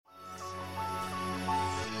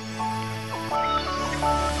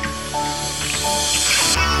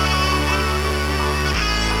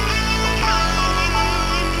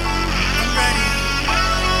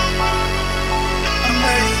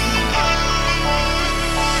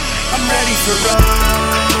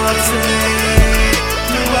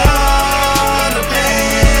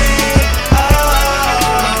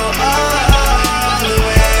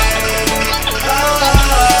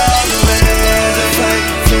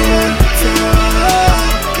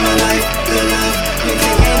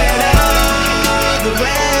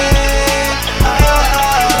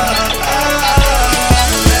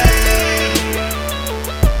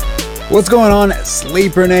What's going on,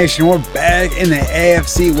 Sleeper Nation? We're back in the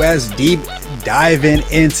AFC West, deep diving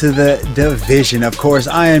into the division. Of course,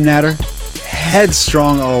 I am Natter,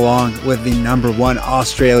 headstrong along with the number one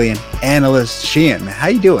Australian analyst, Sheehan. How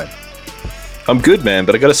you doing? I'm good, man,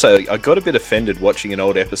 but I got to say, I got a bit offended watching an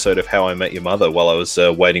old episode of How I Met Your Mother while I was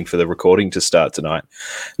waiting for the recording to start tonight.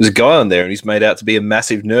 There's a guy on there, and he's made out to be a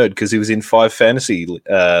massive nerd because he was in 5 fantasy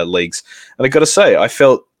leagues. And I got to say, I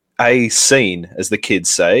felt A, seen, as the kids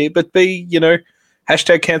say, but B,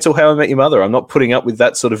 hashtag cancel How I Met Your Mother. I'm not putting up with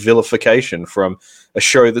that sort of vilification from a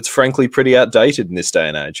show that's frankly pretty outdated in this day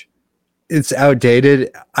and age. It's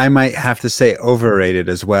outdated. I might have to say overrated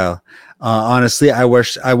as well. Honestly, I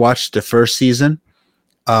watched the first season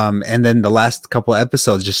and then the last couple of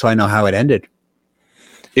episodes just so I know how it ended.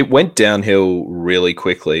 It went downhill really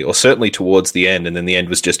quickly, or certainly towards the end, and then the end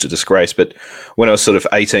was just a disgrace. But when I was sort of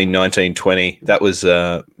 18, 19, 20, that was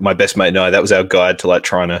my best mate and I, that was our guide to like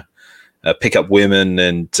trying to pick up women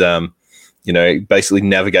and, basically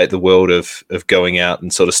navigate the world of going out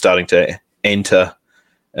and sort of starting to enter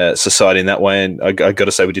society in that way. And I got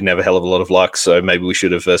to say, we didn't have a hell of a lot of luck, so maybe we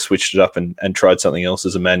should have switched it up and tried something else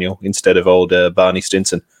as a manual instead of old Barney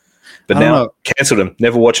Stinson. But now, cancelled him,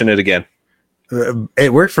 never watching it again.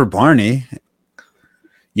 It worked for Barney.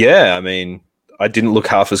 Yeah, I mean, I didn't look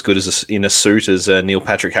half as good in a suit as Neil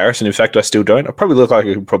Patrick Harris, and in fact, I still don't. I probably look like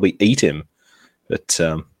I could probably eat him, but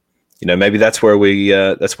maybe that's where we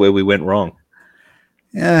went wrong.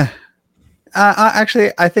 Yeah,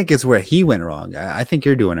 actually, I think it's where he went wrong. I think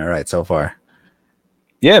you're doing it right so far.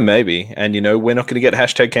 Yeah, maybe, and we're not going to get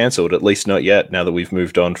hashtag cancelled, at least not yet. Now that we've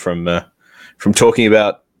moved on from talking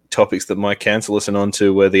about topics that might cancel us and on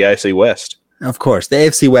to the AFC West. Of course, the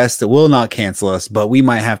AFC West will not cancel us, but we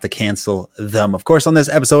might have to cancel them. Of course, on this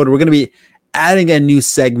episode, we're going to be adding a new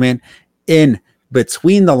segment in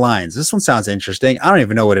Between the Lines. This one sounds interesting. I don't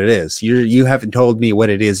even know what it is. You haven't told me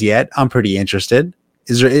what it is yet. I'm pretty interested.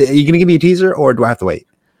 Are you going to give me a teaser, or do I have to wait?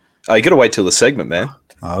 Oh, you got to wait till the segment, man.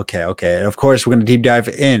 Okay. And of course, we're going to deep dive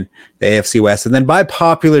in the AFC West, and then by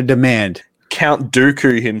popular demand, Count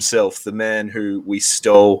Dooku himself, the man who we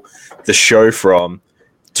stole the show from,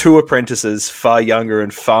 2 apprentices, far younger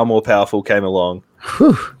and far more powerful, came along.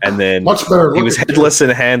 Whew. And then Much better he was headless and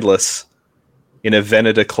handless in a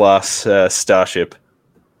Venator-class starship.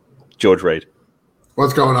 George Reed.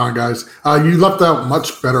 What's going on, guys? You left out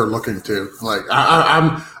much better looking too. Like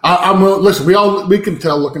I'm listen. We can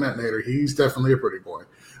tell looking at Nader. He's definitely a pretty boy.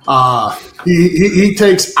 He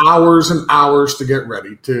takes hours and hours to get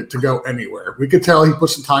ready to go anywhere. We could tell he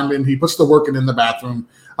puts the time in. He puts the work in the bathroom.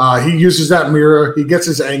 He uses that mirror. He gets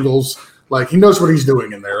his angles. Like he knows what he's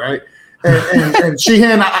doing in there, right? And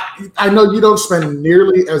Sheehan, I know you don't spend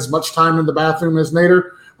nearly as much time in the bathroom as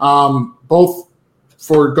Nader, both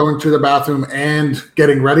for going to the bathroom and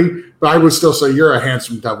getting ready. But I would still say you're a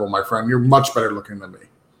handsome devil, my friend. You're much better looking than me.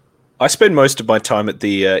 I spend most of my time at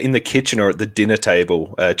the in the kitchen or at the dinner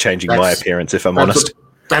table changing my appearance, if I'm honest.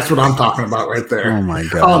 That's what I'm talking about right there. Oh my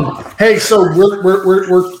god! Hey, so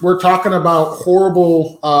we're talking about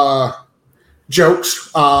horrible jokes,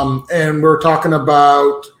 and we're talking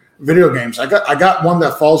about video games. I got one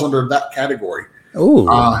that falls under that category. Ooh,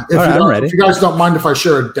 I'm ready. If you guys don't mind if I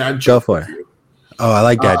share a dad joke, go for it. Oh, I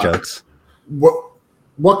like dad jokes.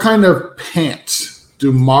 What kind of pants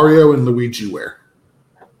do Mario and Luigi wear?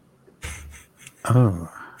 Oh,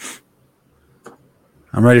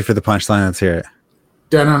 I'm ready for the punchline. Let's hear it.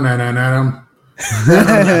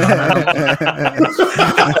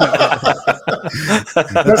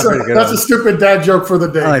 That's a stupid dad joke for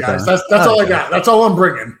the day, like guys. That's all I got. That's all I'm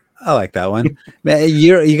bringing. I like that one. Man,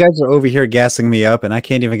 you guys are over here gassing me up, and I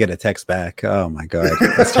can't even get a text back. Oh my god,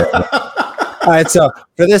 that's terrible. All right, so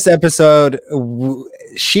for this episode,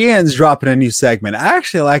 Sheehan's dropping a new segment. I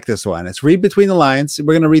actually like this one. It's Read Between the Lines.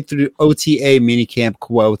 We're going to read through OTA minicamp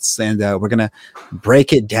quotes, and we're going to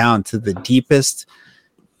break it down to the deepest,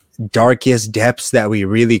 darkest depths that we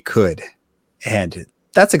really could. And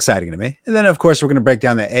that's exciting to me. And then, of course, we're going to break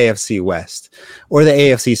down the AFC West or the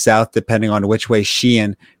AFC South, depending on which way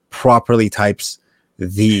Sheehan properly types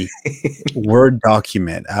the Word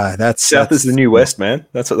document. That's is the new West, man.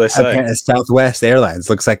 That's what they say. Southwest Airlines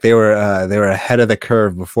looks like they were ahead of the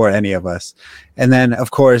curve before any of us. And then, of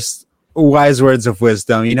course, wise words of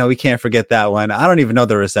wisdom. We can't forget that one. I don't even know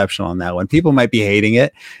the reception on that one. People might be hating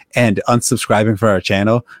it and unsubscribing for our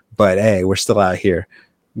channel, but hey, we're still out here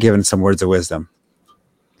giving some words of wisdom.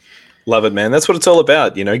 Love it, man. That's what it's all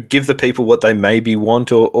about. Give the people what they maybe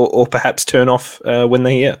want or perhaps turn off when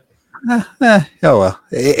they hear. Oh well,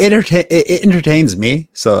 it entertains me,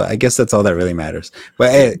 so I guess that's all that really matters. But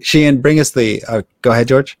hey, Sheehan, bring us the. Go ahead,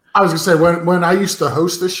 George. I was gonna say when I used to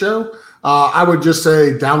host this show, I would just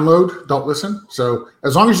say download, don't listen. So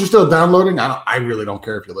as long as you're still downloading, I really don't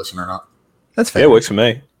care if you listen or not. That's fair. Yeah, it works for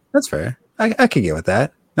me. That's fair. I could get with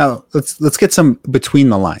that. Now let's get some between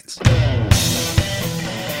the lines.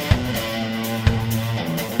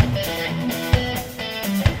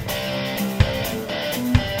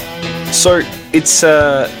 So it's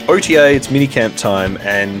OTA, it's minicamp time,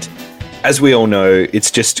 and as we all know,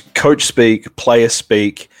 it's just coach speak, player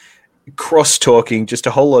speak, cross-talking, just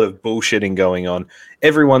a whole lot of bullshitting going on.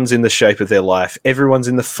 Everyone's in the shape of their life. Everyone's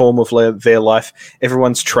in the form of their life.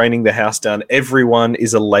 Everyone's training the house down. Everyone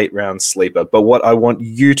is a late-round sleeper. But what I want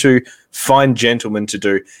you to fine gentlemen to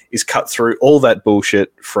do is cut through all that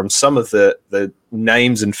bullshit from some of the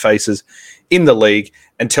names and faces in the league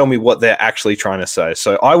and tell me what they're actually trying to say.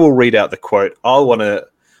 So I will read out the quote.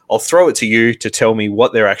 I'll throw it to you to tell me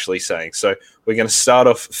what they're actually saying. So we're going to start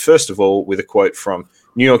off, first of all, with a quote from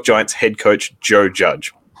New York Giants head coach Joe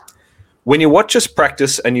Judge. When you watch us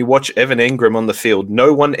practice and you watch Evan Engram on the field,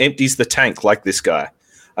 no one empties the tank like this guy.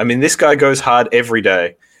 I mean, this guy goes hard every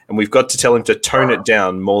day, and we've got to tell him to tone it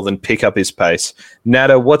down more than pick up his pace.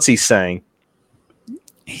 Nada, what's he saying?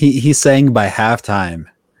 He's saying by halftime,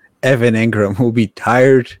 Evan Engram will be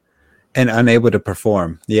tired and unable to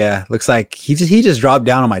perform. Yeah, looks like he just dropped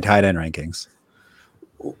down on my tight end rankings.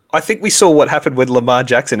 I think we saw what happened when Lamar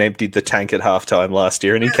Jackson emptied the tank at halftime last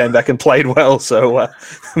year, and he came back and played well. So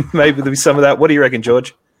maybe there'll be some of that. What do you reckon,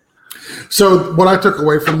 George? So what I took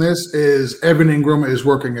away from this is Evan Engram is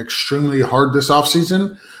working extremely hard this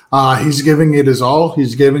offseason. He's giving it his all.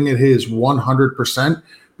 He's giving it his 100%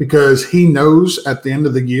 because he knows at the end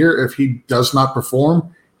of the year, if he does not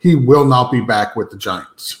perform, he will not be back with the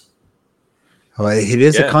Giants. Well, it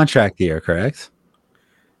is a contract year, correct?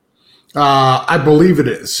 I believe it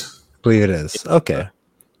is. Okay.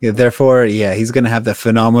 Yeah, therefore, he's going to have that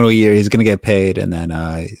phenomenal year. He's going to get paid, and then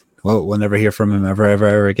we'll never hear from him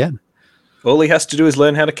ever again. All he has to do is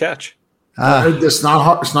learn how to catch. It's not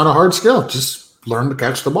hard. It's not a hard skill. Just learn to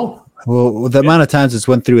catch the ball. Well, the amount of times it's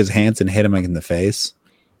went through his hands and hit him in the face,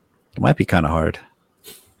 it might be kind of hard.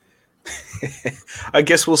 I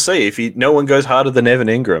guess we'll see. If no one goes harder than Evan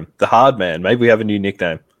Engram, the hard man. Maybe we have a new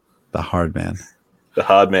nickname. The hard man. The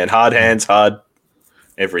hard man. Hard hands, hard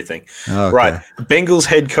everything. Okay. Right. Bengals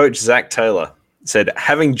head coach Zach Taylor said,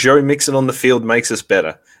 having Joe Mixon on the field makes us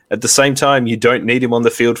better. At the same time, you don't need him on the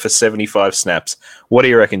field for 75 snaps. What do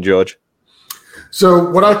you reckon, George? So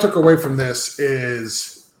what I took away from this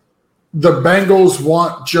is the Bengals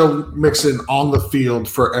want Joe Mixon on the field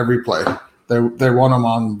for every play. They want him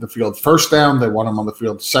on the field first down. They want him on the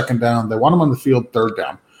field second down. They want him on the field third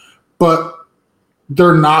down. But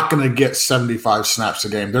they're not going to get 75 snaps a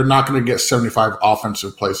game. They're not going to get 75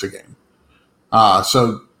 offensive plays a game.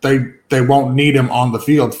 So they won't need him on the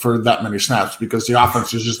field for that many snaps because the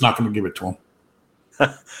offense is just not going to give it to him.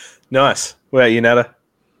 Nice. Well, you Nada?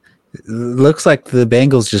 Looks like the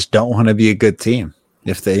Bengals just don't want to be a good team.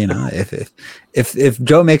 If they, if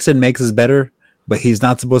Joe Mixon makes us better, but he's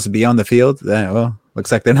not supposed to be on the field, then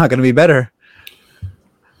looks like they're not going to be better.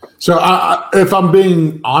 So if I'm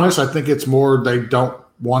being honest, I think it's more they don't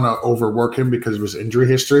want to overwork him because of his injury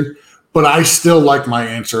history. But I still like my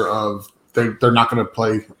answer of they're not going to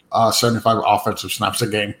play 75 offensive snaps a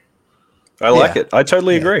game. I like it. I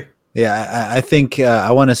totally agree. Yeah, I think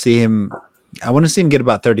I want to see him. I want to see him get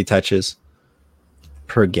about 30 touches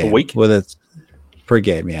per game. A week? Per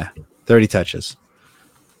game, 30 touches.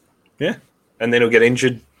 Yeah. And then he'll get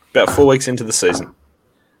injured about 4 weeks into the season.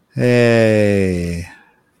 Hey.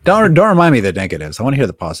 Don't remind me of the negatives. I want to hear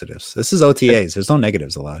the positives. This is OTAs. There's no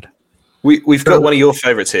negatives allowed. We've got one of your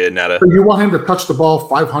favorites here, Nada. So you want him to touch the ball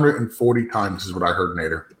 540 times is what I heard,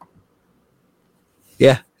 Nader.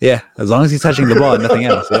 Yeah. As long as he's touching the ball and nothing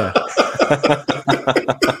else,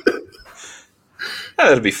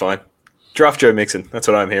 That'll be fine. Draft Joe Mixon. That's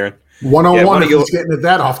what I'm hearing. 101 he's getting it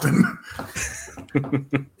that often.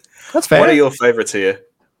 That's fair. One of your favorites here,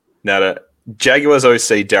 Nada. Jaguars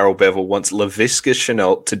OC Darrell Bevel wants Laviska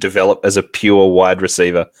Shenault to develop as a pure wide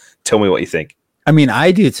receiver. Tell me what you think. I mean,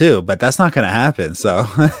 I do too, but that's not going to happen. So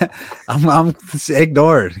I'm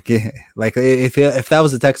ignored. Like if that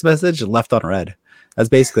was a text message, left on red. That's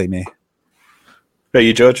basically me. Are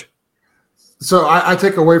you, George? So I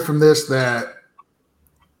take away from this that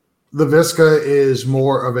Laviska is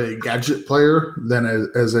more of a gadget player than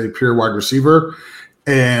as a pure wide receiver.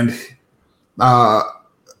 And Darrell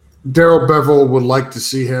Bevell would like to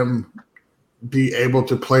see him be able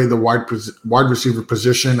to play the wide receiver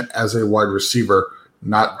position as a wide receiver,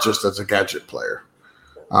 not just as a gadget player.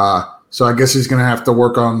 So I guess he's going to have to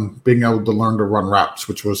work on being able to learn to run routes,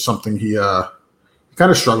 which was something he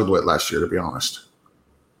kind of struggled with last year, to be honest.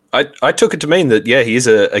 I took it to mean that, he is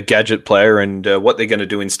a gadget player, and what they're going to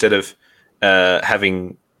do instead of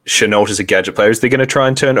having Shenault as a gadget player is they're going to try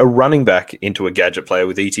and turn a running back into a gadget player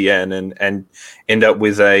with ETN and end up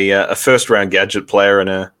with a first-round gadget player and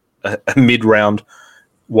a mid-round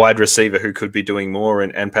wide receiver who could be doing more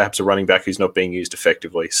and perhaps a running back who's not being used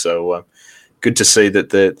effectively. So good to see that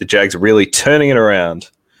the Jags are really turning it around.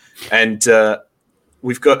 And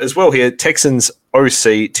we've got as well here Texans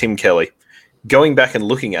OC Tim Kelly. Going back and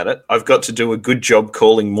looking at it, I've got to do a good job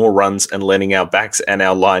calling more runs and letting our backs and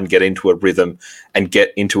our line get into a rhythm and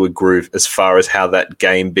get into a groove as far as how that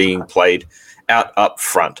game being played out up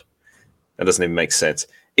front. That doesn't even make sense.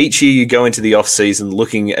 Each year you go into the off-season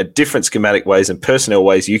looking at different schematic ways and personnel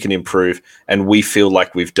ways you can improve, and we feel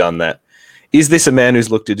like we've done that. Is this a man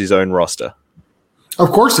who's looked at his own roster?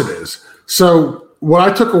 Of course it is. So what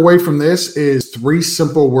I took away from this is 3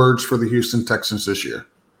 simple words for the Houston Texans this year.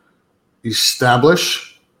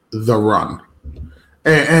 Establish the run.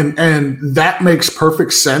 And that makes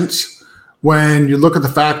perfect sense when you look at the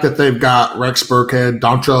fact that they've got Rex Burkhead,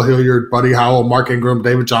 Dontrell Hilliard, Buddy Howell, Mark Ingram,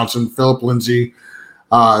 David Johnson, Philip Lindsay,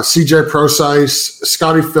 CJ Prosise,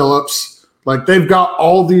 Scotty Phillips. Like, they've got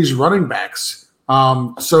all these running backs.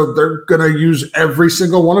 So they're going to use every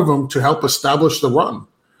single one of them to help establish the run.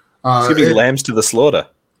 It's going to be lambs to the slaughter.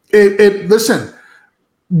 Listen,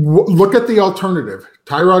 look at the alternative.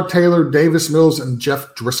 Tyrod Taylor, Davis Mills, and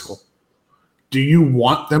Jeff Driscoll. Do you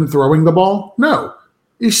want them throwing the ball? No.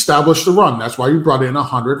 Establish the run. That's why you brought in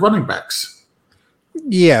 100 running backs.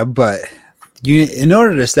 Yeah, but in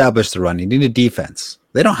order to establish the run, you need a defense.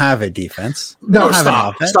 They don't have a defense.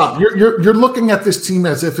 Stop. You're looking at this team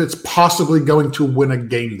as if it's possibly going to win a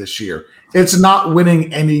game this year. It's not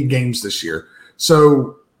winning any games this year.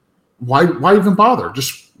 So why even bother?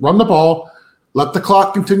 Just run the ball, let the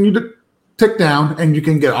clock continue to tick down, and you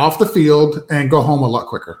can get off the field and go home a lot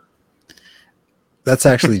quicker. That's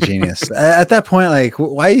actually genius. At that point, like,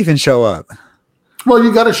 why even show up? Well,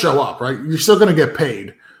 you got to show up, right? You're still going to get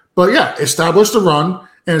paid. But yeah, establish the run.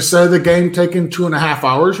 And instead of the game taking 2.5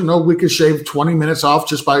 hours, we could shave 20 minutes off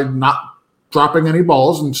just by not dropping any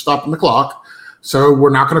balls and stopping the clock. So we're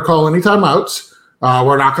not going to call any timeouts.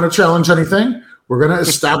 We're not going to challenge anything. We're going to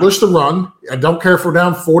establish the run. I don't care if we're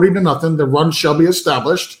down 40-0. The run shall be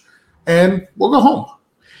established. And we'll go home.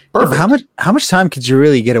 Perfect. Yeah, how much time could you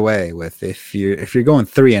really get away with if you're going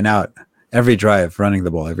 3 and out every drive, running the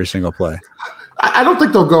ball every single play? I don't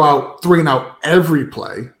think they'll go out 3 and out every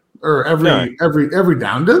play or every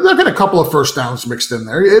down. They'll get a couple of first downs mixed in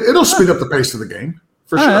there. It'll speed up the pace of the game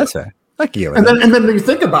for sure. That's fair. And then you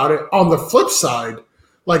think about it on the flip side,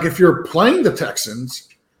 like if you're playing the Texans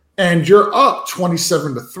and you're up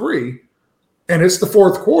 27-3. And it's the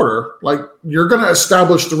fourth quarter, like you're going to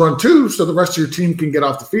establish the run too, so the rest of your team can get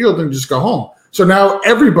off the field and just go home. So now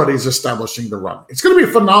everybody's establishing the run. It's going to be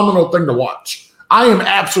a phenomenal thing to watch. I am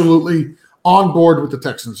absolutely on board with the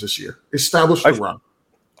Texans this year. Establish the run.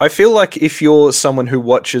 I feel like if you're someone who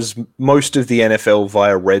watches most of the NFL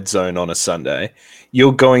via Red Zone on a Sunday,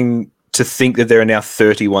 you're going to think that there are now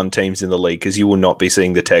 31 teams in the league because you will not be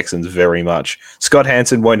seeing the Texans very much. Scott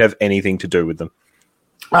Hanson won't have anything to do with them.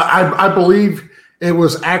 I believe it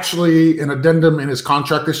was actually an addendum in his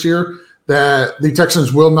contract this year that the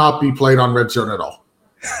Texans will not be played on Red Zone at all.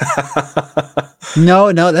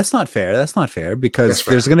 No, that's not fair. That's not fair because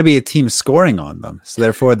there's going to be a team scoring on them. So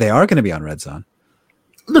therefore, they are going to be on Red Zone.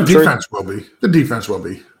 The defense will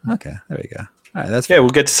be. Okay, there we go. All right, that's we'll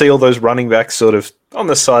get to see all those running backs sort of on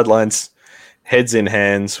the sidelines, heads in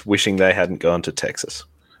hands, wishing they hadn't gone to Texas.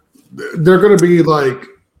 They're going to be like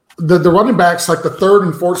the running backs, like the third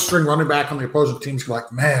and fourth string running back on the opposing teams,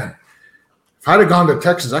 like, man, if I'd have gone to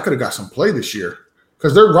Texas, I could have got some play this year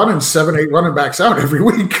because they're running 7-8 running backs out every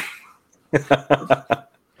week.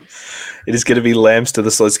 It is going to be lambs to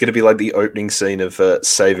the slaughter. It's going to be like the opening scene of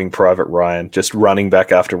Saving Private Ryan, just running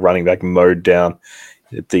back after running back mowed down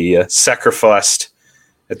at the sacrificed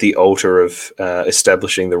at the altar of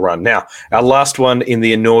establishing the run. Now, our last one in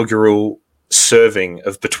the inaugural serving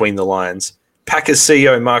of Between the Lines, Packers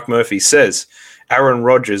CEO Mark Murphy says Aaron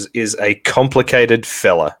Rodgers is a complicated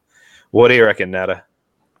fella. What do you reckon, Nada?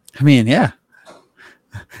 I mean, yeah.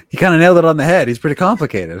 He kind of nailed it on the head. He's pretty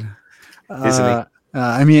complicated. isn't he?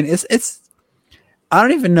 I mean, it's. I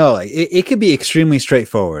don't even know. Like, it could be extremely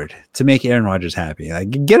straightforward to make Aaron Rodgers happy.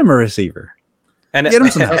 Like, get him a receiver, And get him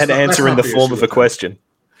some- answer in the form of a question.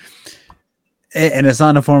 and it's not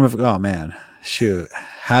in the form of, oh man, shoot,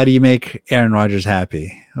 how do you make Aaron Rodgers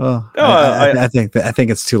happy? Well, I think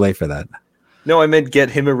it's too late for that. No, I meant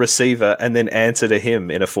get him a receiver and then answer to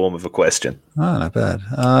him in a form of a question. Oh, not bad.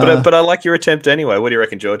 But I like your attempt anyway. What do you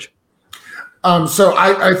reckon, George? So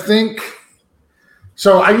I think.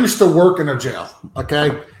 So I used to work in a jail,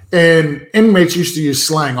 okay, and inmates used to use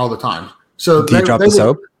slang all the time. So do you drop the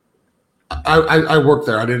soap? I worked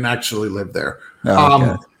there. I didn't actually live there. Oh,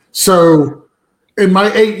 okay. So in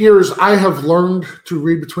my 8 years, I have learned to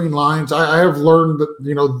read between lines. I have learned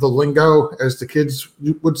the lingo, as the kids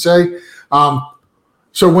would say.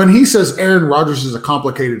 So when he says Aaron Rodgers is a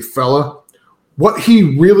complicated fella, what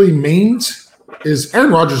he really means is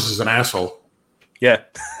Aaron Rodgers is an asshole. Yeah.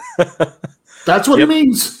 That's what he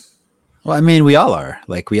means. Well, I mean, we all are.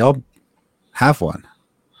 Like, we all have one.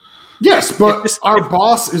 Yes, but our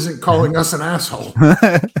boss isn't calling us an asshole.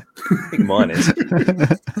 I think mine is.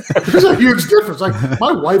 There's a huge difference. Like,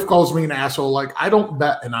 my wife calls me an asshole. Like, I don't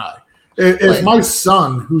bat an eye. If my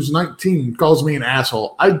son, who's 19, calls me an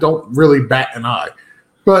asshole, I don't really bat an eye.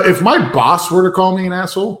 But if my boss were to call me an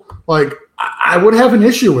asshole, like, I would have an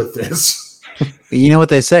issue with this. You know what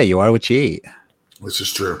they say, you are what you eat. This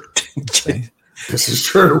is true. This is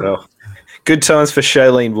true. Well, good times for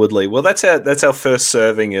Shailene Woodley. Well, that's our first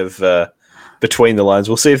serving of Between the Lines.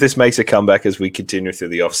 We'll see if this makes a comeback as we continue through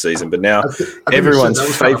the off season. But now I think everyone's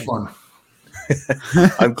favorite.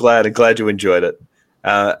 I'm glad you enjoyed it.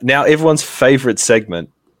 Now everyone's favorite segment,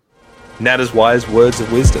 Natta's Wise Words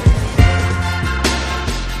of Wisdom.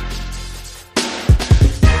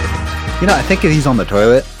 I think he's on the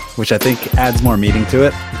toilet, which I think adds more meaning to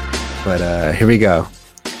it. But here we go.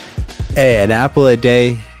 Hey, an apple a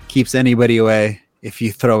day keeps anybody away if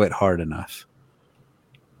you throw it hard enough.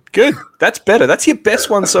 Good. That's better. That's your best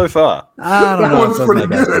one so far. I don't That know. one's pretty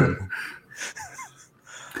good.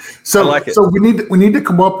 So, I like it. So we need to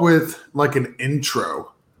come up with like an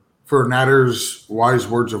intro for Natter's Wise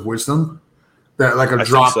Words of Wisdom, that like a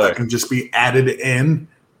drop that can just be added in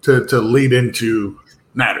to lead into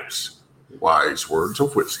Natter's Wise Words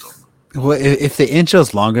of Wisdom. Well, if the intro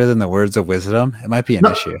is longer than the words of wisdom, it might be an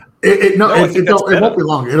issue. It won't be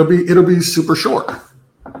long. It'll be super short.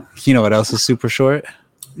 You know what else is super short?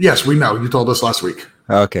 Yes, we know. You told us last week.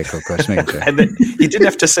 Okay, cool. Just making sure. And then, you didn't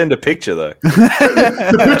have to send a picture though.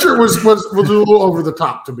 The picture was a little over the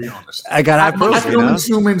top, to be honest. I got I can only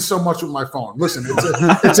zoom in so much with my phone. Listen,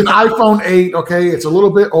 it's an iPhone 8. Okay, it's a little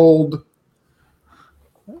bit old.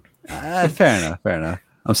 Fair enough.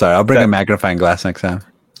 I'm sorry. I'll bring a magnifying glass next time.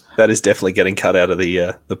 That is definitely getting cut out of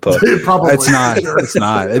the pod. Probably. It's not. It's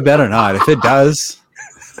not. It better not. If it does.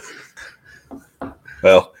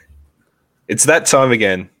 Well, it's that time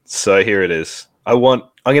again. So here it is. I'm going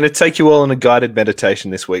to take you all on a guided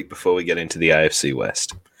meditation this week before we get into the AFC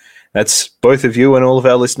West. That's both of you and all of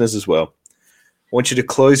our listeners as well. I want you to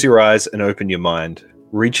close your eyes and open your mind.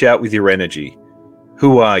 Reach out with your energy.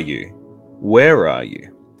 Who are you? Where are you?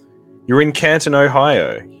 You're in Canton,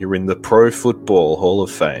 Ohio. You're in the Pro Football Hall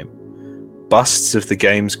of Fame. Busts of the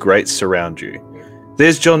game's greats surround you.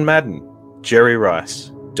 There's John Madden, Jerry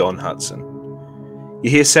Rice, Don Hudson. You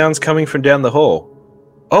hear sounds coming from down the hall.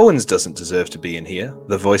 Owens doesn't deserve to be in here,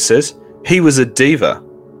 the voice says. He was a diva.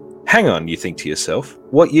 Hang on, you think to yourself.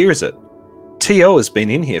 What year is it? T.O. has been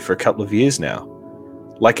in here for a couple of years now.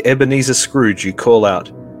 Like Ebenezer Scrooge, you call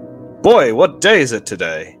out, "Boy, what day is it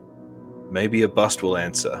today?" Maybe a bust will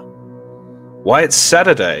answer. "Why, it's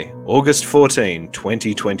Saturday, August 14,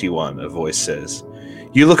 2021, a voice says.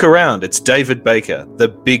 You look around, it's David Baker, the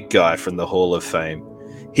big guy from the Hall of Fame.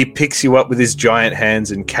 He picks you up with his giant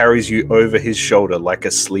hands and carries you over his shoulder like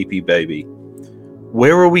a sleepy baby.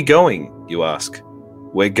 Where are we going, you ask?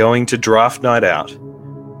 We're going to draft night out.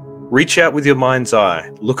 Reach out with your mind's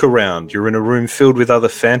eye, look around, you're in a room filled with other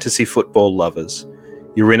fantasy football lovers.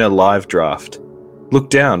 You're in a live draft. Look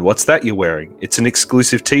down, what's that you're wearing? It's an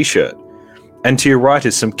exclusive t-shirt. And to your right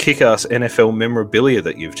is some kick-ass NFL memorabilia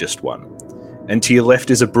that you've just won. And to your left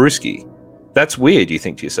is a brewski. That's weird, you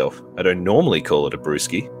think to yourself. I don't normally call it a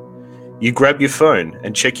brewski. You grab your phone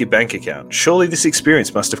and check your bank account. Surely this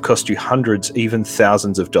experience must have cost you hundreds, even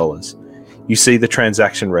thousands of dollars. You see the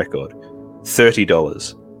transaction record.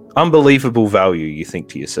 $30. Unbelievable value, you think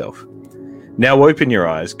to yourself. Now open your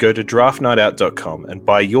eyes, go to draftnightout.com and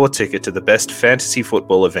buy your ticket to the best fantasy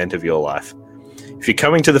football event of your life. If you're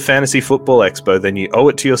coming to the Fantasy Football Expo, then you owe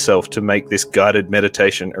it to yourself to make this guided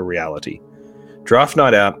meditation a reality. Draft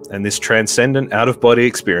Night Out and this transcendent out-of-body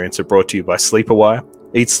experience are brought to you by Sleepawire,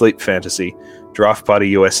 Eat Sleep Fantasy, Draft Party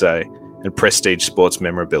USA, and Prestige Sports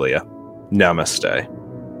Memorabilia. Namaste.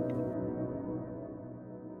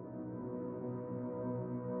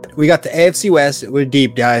 We got the AFC West. We're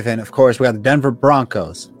deep diving. Of course, we got the Denver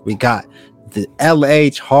Broncos. We got the LA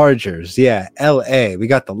Chargers. Yeah, LA. We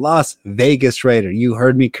got the Las Vegas Raiders. You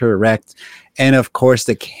heard me correct. And of course,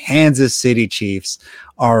 the Kansas City Chiefs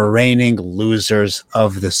are reigning losers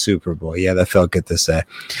of the Super Bowl. Yeah, that felt good to say.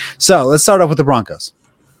 So let's start off with the Broncos,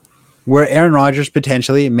 where Aaron Rodgers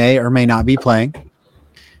potentially may or may not be playing.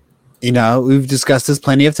 You know, we've discussed this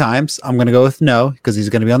plenty of times. I'm going to go with no because he's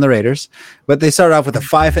going to be on the Raiders. But they start off with a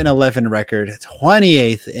 5-11 record,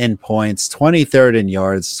 28th in points, 23rd in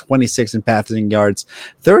yards, 26th in passing yards,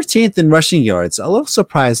 13th in rushing yards. A little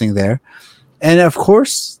surprising there. And of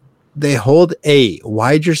course, they hold a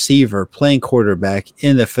wide receiver playing quarterback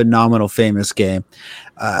in the phenomenal famous game.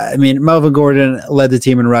 Melvin Gordon led the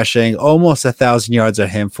team in rushing, almost 1,000 yards of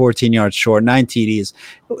him, 14 yards short, 9 TDs.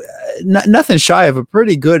 Nothing shy of a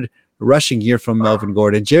pretty good rushing year from Melvin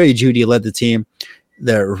Gordon. Jerry Jeudy led the team,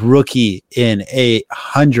 the rookie, in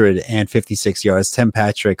 156 yards. Tim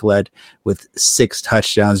Patrick led with 6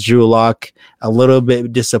 touchdowns. Drew Lock, a little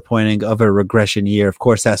bit disappointing of a regression year. Of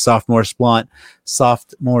course, that sophomore slump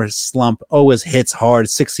always hits hard.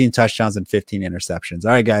 16 touchdowns and 15 interceptions. All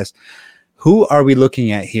right, guys, who are we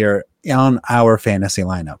looking at here on our fantasy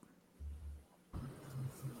lineup?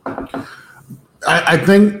 I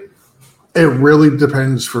think it really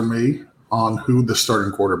depends for me on who the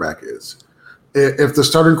starting quarterback is. If the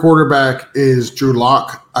starting quarterback is Drew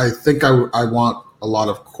Lock, I think I want a lot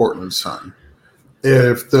of Courtland Sutton.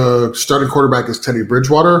 If the starting quarterback is Teddy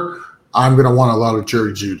Bridgewater, I'm going to want a lot of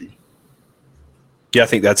Jerry Jeudy. Yeah, I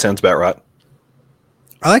think that sounds about right.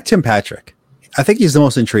 I like Tim Patrick. I think he's the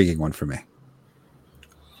most intriguing one for me.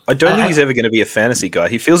 I don't think he's ever going to be a fantasy guy.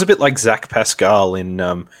 He feels a bit like Zach Pascal in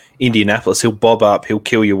Indianapolis. He'll bob up, he'll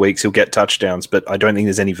kill your weeks, he'll get touchdowns, but I don't think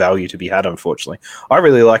there's any value to be had, unfortunately. I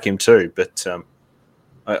really like him too, but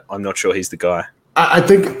I'm not sure he's the guy. I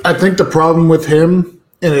think the problem with him,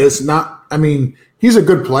 and it's not, he's a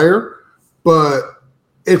good player, but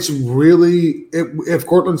it's really, if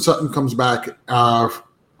Courtland Sutton comes back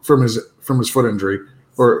from his foot injury,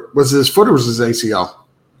 or was it his foot or was it his ACL?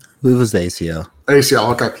 It was the ACL.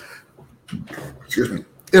 ACL, okay. Excuse me.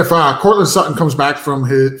 If Courtland Sutton comes back from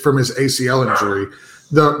his ACL injury,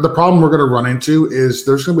 the problem we're going to run into is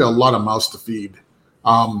there's going to be a lot of mouths to feed,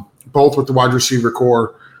 both with the wide receiver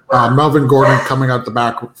core, Melvin Gordon coming out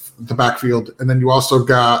the backfield, and then you also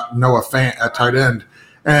got Noah Fant at tight end.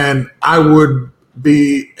 And I would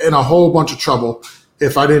be in a whole bunch of trouble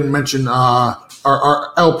if I didn't mention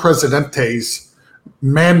our El Presidente's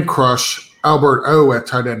man crush, Albert O, at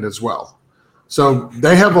tight end as well. So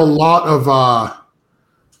they have a lot of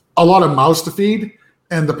mouths to feed,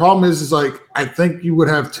 and the problem is like I think you would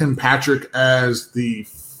have Tim Patrick as the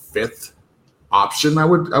 5th option. I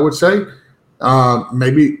would say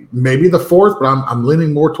maybe the 4th, but I'm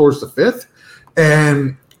leaning more towards the 5th.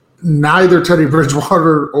 And neither Teddy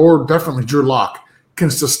Bridgewater or definitely Drew Lock can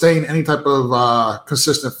sustain any type of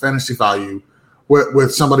consistent fantasy value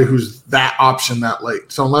with somebody who's that option that late.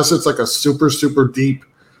 So unless it's like a super, super deep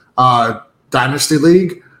dynasty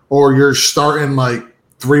league, or you're starting like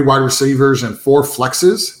 3 wide receivers and 4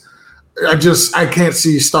 flexes, I can't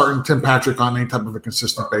see starting Tim Patrick on any type of a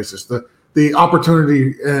consistent basis. The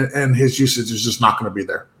opportunity and his usage is just not going to be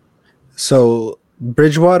there. So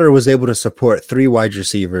Bridgewater was able to support 3 wide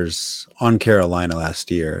receivers on Carolina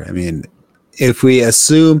last year. I mean, if we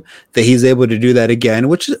assume that he's able to do that again,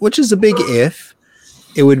 which is a big if,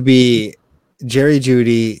 it would be Jerry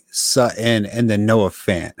Jeudy, Sutton, and then Noah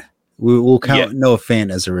Fant. We'll count Noah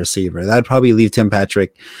Fant as a receiver. That'd probably leave Tim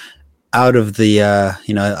Patrick out of the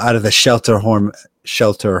out of the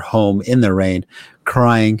shelter home in the rain,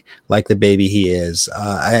 crying like the baby he is.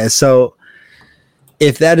 So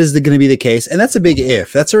if that is going to be the case, and that's a big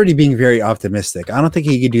if, that's already being very optimistic. I don't think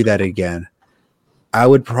he could do that again. I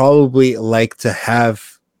would probably like to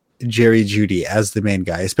have Jerry Jeudy as the main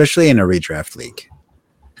guy, especially in a redraft league.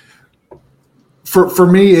 For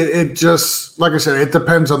me, it just, like I said, it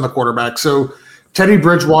depends on the quarterback. So Teddy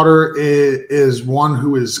Bridgewater is one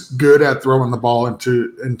who is good at throwing the ball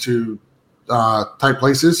into tight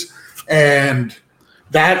places, and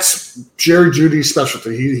that's Jerry Jeudy's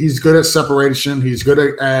specialty. He's good at separation. He's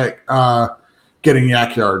good at getting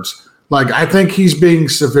yak yards. Like, I think he's being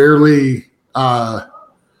severely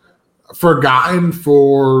forgotten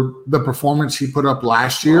for the performance he put up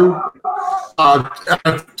last year,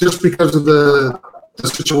 just because of the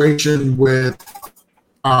situation with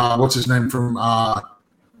what's his name from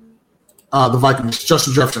the Vikings,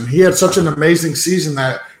 Justin Jefferson. He had such an amazing season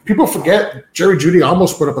that people forget Jerry Jeudy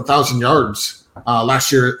almost put up 1,000 yards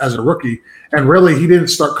last year as a rookie, and really he didn't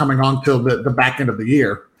start coming on till the back end of the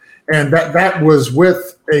year, and that was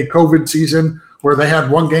with a COVID season where they had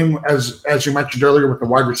one game, as you mentioned earlier, with the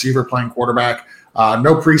wide receiver playing quarterback.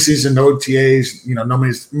 No preseason, no OTAs,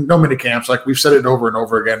 no mini camps. Like we've said it over and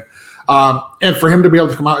over again. And for him to be able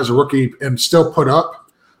to come out as a rookie and still put up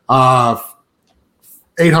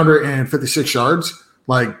 856 yards,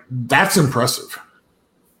 like that's impressive.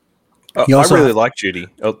 I really like Jeudy.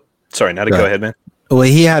 Oh, sorry, now to go ahead, man. Well,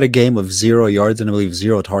 he had a game of 0 yards and I believe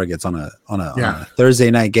 0 targets on a Thursday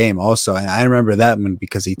night game also. And I remember that one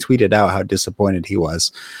because he tweeted out how disappointed he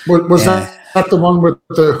was. Was that the one with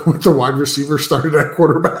the wide receiver started at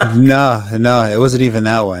quarterback? No, it wasn't even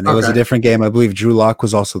that one. It was a different game. I believe Drew Lock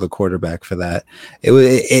was also the quarterback for that.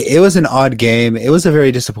 It was an odd game. It was a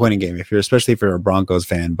very disappointing game, especially if you're a Broncos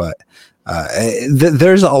fan. But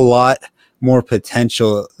there's a lot more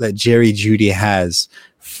potential that Jerry Jeudy has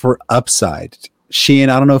for upside. Sheehan,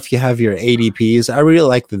 I don't know if you have your ADPs. I really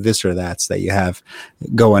like the this or that's that you have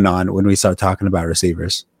going on when we start talking about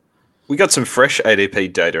receivers. We got some fresh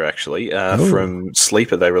ADP data, actually, from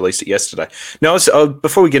Sleeper. They released it yesterday. No,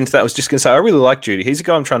 before we get into that, I was just going to say, I really like Jeudy. He's a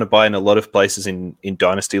guy I'm trying to buy in a lot of places in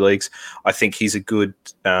Dynasty leagues. I think he's a good,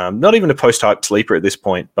 not even a post-hype sleeper at this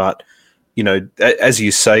point, but, as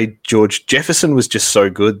you say, George, Jefferson was just so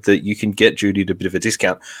good that you can get Jeudy at a bit of a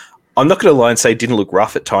discount. I'm not going to lie and say he didn't look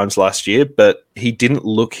rough at times last year, but he didn't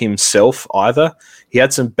look himself either. He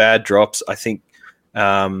had some bad drops. I think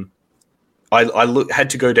I had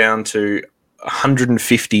to go down to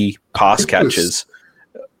 150 pass catches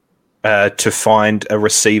to find a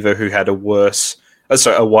receiver who had a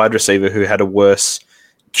wide receiver who had a worse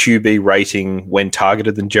QB rating when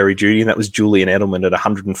targeted than Jerry Jeudy, and that was Julian Edelman at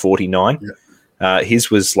 149. Yeah. His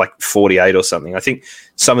was like 48 or something. I think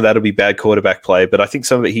some of that will be bad quarterback play, but I think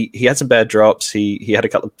some of it, he had some bad drops. He had a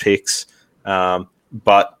couple of picks.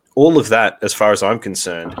 But all of that, as far as I'm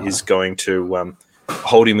concerned, is going to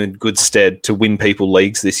hold him in good stead to win people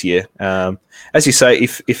leagues this year. As you say,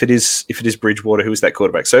 if it is Bridgewater, who is that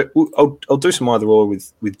quarterback? So I'll do some either or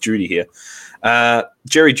with Jeudy here.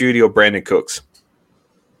 Jerry Jeudy or Brandon Cooks?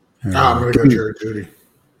 I'm going to go Jerry Jeudy.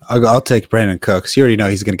 I'll take Brandon Cooks. You already know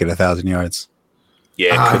he's going to get 1,000 yards.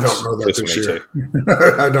 Yeah, I don't know that for sure.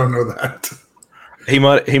 I don't know that. He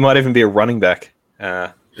might even be a running back.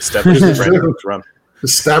 Establish the Brandon Cooks run.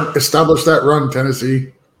 Establish that run,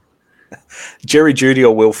 Tennessee. Jerry Jeudy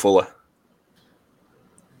or Will Fuller?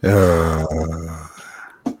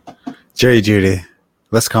 Jerry Jeudy.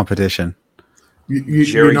 Less competition.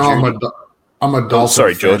 You know I'm a Dolphin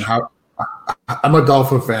sorry, fan. George. I'm a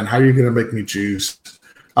Dolphin fan. How are you going to make me choose?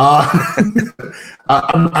 I'm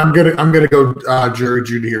gonna go Jerry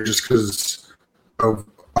Jeudy here just because of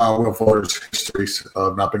Will Fuller's histories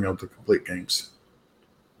of not being able to complete games.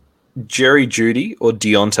 Jerry Jeudy or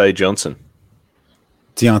Deontay Johnson?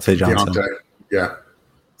 Deontay Johnson. Yeah,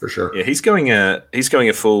 for sure. Yeah, he's going a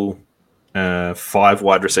full 5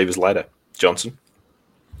 wide receivers later, Johnson,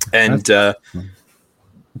 and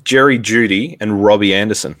Jerry Jeudy and Robbie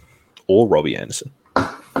Anderson.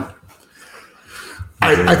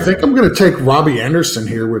 I think I'm going to take Robbie Anderson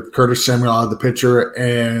here with Curtis Samuel out of the pitcher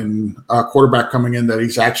and a quarterback coming in that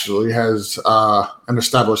he's actually has an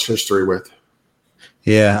established history with.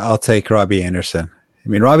 Yeah, I'll take Robbie Anderson. I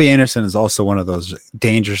mean, Robbie Anderson is also one of those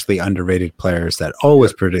dangerously underrated players that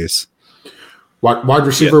always produce. Wide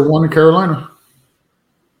receiver 1 in Carolina.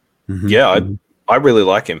 Mm-hmm. Yeah, I really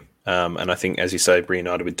like him. And I think, as you say,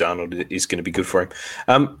 reunited with Darnold is going to be good for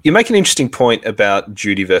him. You make an interesting point about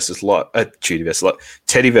Teddy versus Lock. Are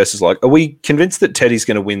we convinced that Teddy's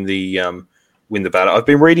going to win the battle? I've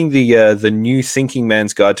been reading the new Thinking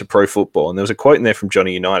Man's Guide to Pro Football, and there was a quote in there from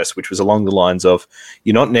Johnny Unitas, which was along the lines of,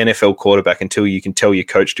 "You're not an NFL quarterback until you can tell your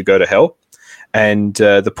coach to go to hell." And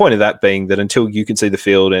the point of that being that until you can see the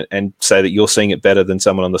field and say that you're seeing it better than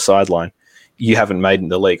someone on the sideline, you haven't made it in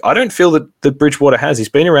the league. I don't feel that Bridgewater has. He's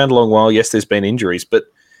been around a long while. Yes, there's been injuries, but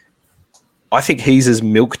I think he's as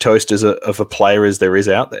milquetoast of a player as there is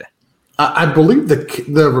out there. I believe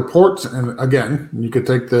the reports, and again, you could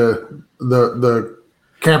take the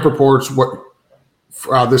camp reports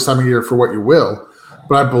this time of year for what you will,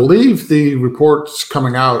 but I believe the reports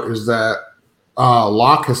coming out is that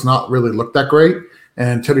Locke has not really looked that great,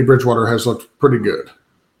 and Teddy Bridgewater has looked pretty good.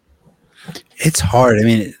 It's hard. I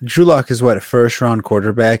mean, Drew Lock is what, a first-round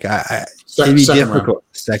quarterback? It'd be difficult.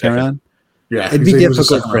 Second round? Yeah, it'd be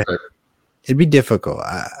difficult for him. it'd be difficult.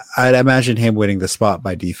 I'd imagine him winning the spot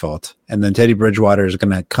by default, and then Teddy Bridgewater is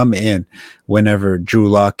going to come in whenever Drew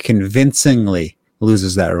Lock convincingly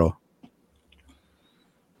loses that role.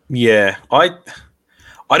 Yeah, I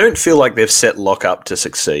don't feel like they've set Lock up to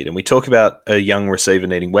succeed. And we talk about a young receiver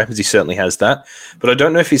needing weapons. He certainly has that. But I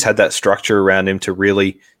don't know if he's had that structure around him to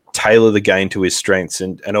really tailor the game to his strengths.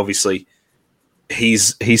 And obviously,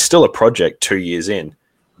 he's still a project 2 years in.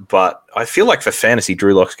 But I feel like for fantasy,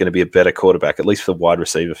 Drew Lock's going to be a better quarterback, at least for wide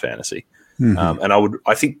receiver fantasy. Mm-hmm. And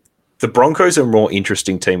I think the Broncos are a more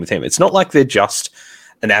interesting team with him. It's not like they're just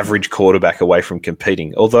an average quarterback away from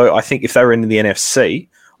competing. Although I think if they were in the NFC,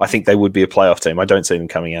 I think they would be a playoff team. I don't see them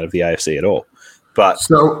coming out of the AFC at all. But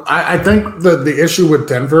so I think the issue with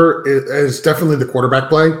Denver is definitely the quarterback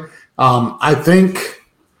play. I think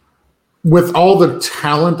with all the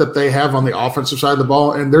talent that they have on the offensive side of the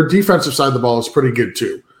ball, and their defensive side of the ball is pretty good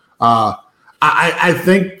too. I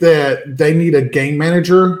think that they need a game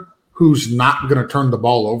manager who's not going to turn the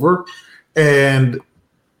ball over, and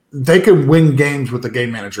they can win games with the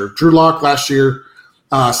game manager. Drew Lock last year,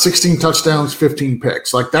 16 touchdowns, 15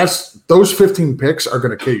 picks. Like those 15 picks are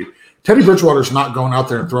going to kill you. Teddy Bridgewater's not going out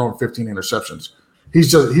there and throwing 15 interceptions.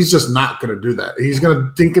 He's just not going to do that. He's going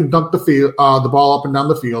to dink and dunk the ball up and down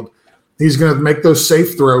the field. He's going to make those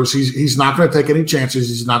safe throws. He's not going to take any chances.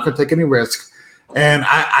 He's not going to take any risk. And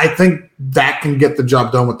I think that can get the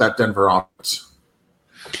job done with that Denver offense.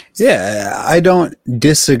 Yeah, I don't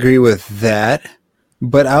disagree with that.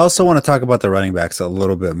 But I also want to talk about the running backs a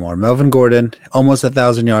little bit more. Melvin Gordon, almost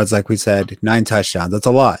 1,000 yards, like we said, 9 touchdowns. That's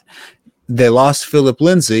a lot. They lost Phillip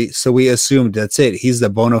Lindsay, so we assumed that's it. He's the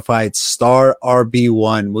bona fide star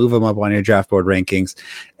RB1. Move him up on your draft board rankings.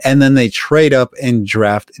 And then they trade up and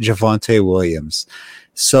draft Javonte Williams.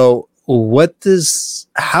 So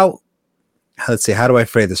how do I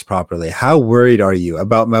phrase this properly? How worried are you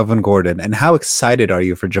about Melvin Gordon, and how excited are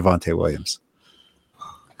you for Javonte Williams?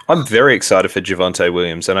 I'm very excited for Javonte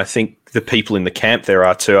Williams, and I think the people in the camp there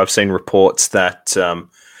are too. I've seen reports that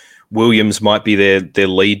Williams might be their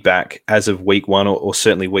lead back as of week 1 or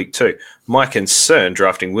certainly week 2. My concern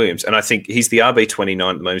drafting Williams, and I think he's the RB29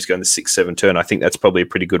 at the moment, he's going the 6-7 turn. I think that's probably a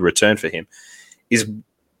pretty good return for him, is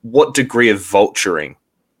what degree of vulturing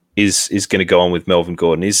is going to go on with Melvin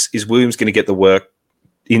Gordon. Is Williams going to get the work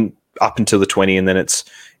in up until the 20 and then it's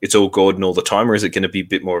all Gordon all the time, or is it going to be a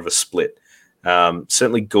bit more of a split?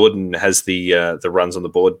 Certainly Gordon has the runs on the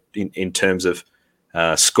board in terms of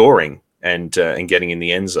scoring and getting in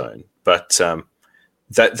the end zone. But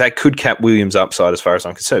that could cap Williams' upside as far as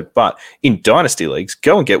I'm concerned. But in dynasty leagues,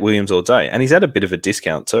 go and get Williams all day. And he's at a bit of a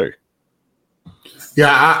discount too.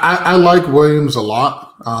 Yeah, I like Williams a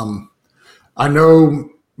lot. I know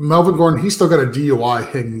Melvin Gordon, he's still got a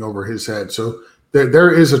DUI hanging over his head. So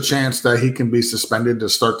there is a chance that he can be suspended to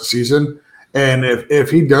start the season. And if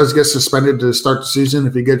he does get suspended to start the season,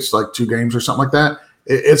 if he gets like 2 games or something like that,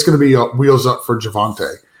 it's going to be wheels up for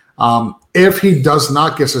Javonte. If he does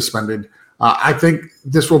not get suspended, I think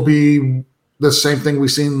this will be the same thing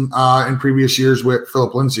we've seen in previous years with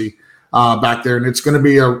Phillip Lindsay back there. And it's going to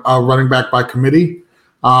be a running back by committee.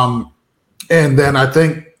 And then I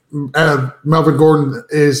think Melvin Gordon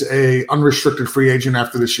is a unrestricted free agent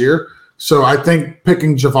after this year. So I think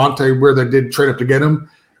picking Javonte where they did trade up to get him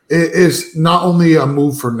is not only a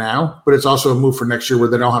move for now, but it's also a move for next year where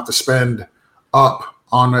they don't have to spend up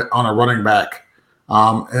on a running back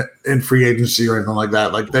in free agency or anything like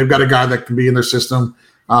that. Like they've got a guy that can be in their system.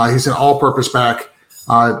 He's an all-purpose back.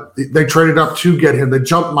 They traded up to get him. They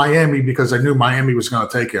jumped Miami because they knew Miami was going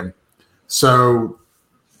to take him. So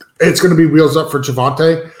it's going to be wheels up for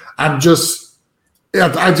Javonte. I just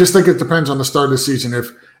think it depends on the start of the season.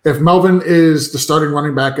 If Melvin is the starting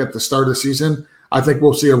running back at the start of the season, I think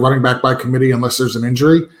we'll see a running back by committee unless there's an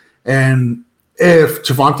injury. And if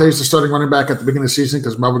Javonte is the starting running back at the beginning of the season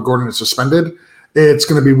because Melvin Gordon is suspended, it's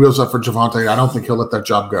going to be wheels up for Javonte. I don't think he'll let that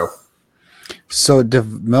job go. So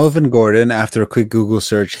Melvin Gordon, after a quick Google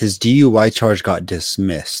search, his DUI charge got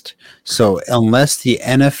dismissed. So unless the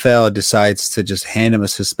NFL decides to just hand him a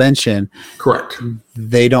suspension, correct,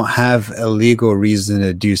 they don't have a legal reason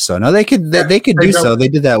to do so. Now they could do so. They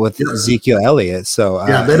did that with Ezekiel Elliott. So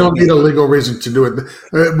they don't need a legal reason to do it.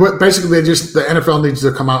 Basically, the NFL needs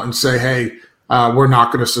to come out and say, hey, we're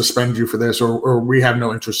not going to suspend you for this, or we have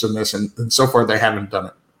no interest in this, and so far they haven't done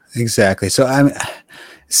it. Exactly. So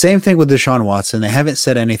same thing with Deshaun Watson. They haven't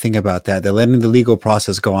said anything about that. They're letting the legal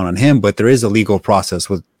process go on him, but there is a legal process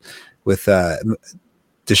with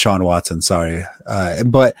Deshaun Watson. Sorry,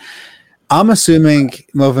 but I'm assuming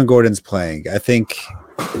Melvin Gordon's playing. I think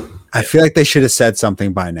I feel like they should have said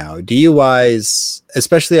something by now. DUIs,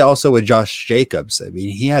 especially also with Josh Jacobs. I mean,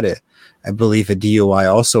 he had I believe a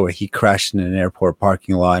DUI also where he crashed in an airport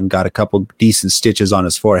parking lot and got a couple decent stitches on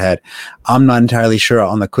his forehead. I'm not entirely sure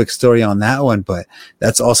on the quick story on that one, but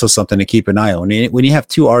that's also something to keep an eye on. When you have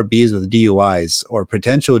two RBs with DUIs or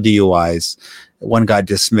potential DUIs, one got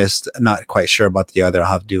dismissed. Not quite sure about the other.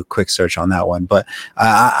 I'll have to do a quick search on that one. But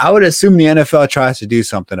I would assume the NFL tries to do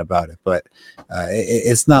something about it, but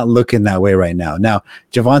it's not looking that way right now. Now,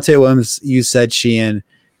 Javonte Williams, you said, Sheehan,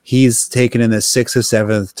 he's taken in the 6th or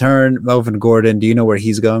 7th turn. Melvin Gordon, do you know where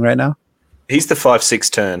he's going right now? He's the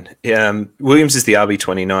 5-6 turn. Williams is the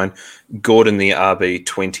RB29, Gordon the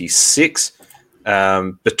RB26.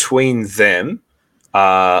 Between them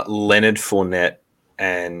are Leonard Fournette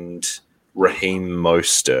and Raheem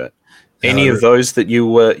Mostert. Any of those that you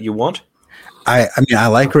want? I mean, I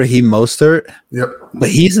like Raheem Mostert. Yep. But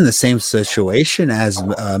he's in the same situation as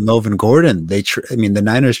Melvin Gordon. The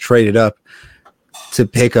Niners traded up to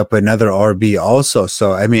pick up another RB also.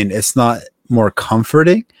 So, I mean, it's not more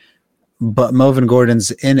comforting, but Melvin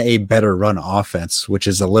Gordon's in a better run offense, which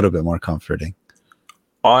is a little bit more comforting.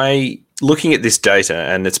 Looking at this data,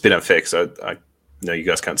 and it's been unfair because I know you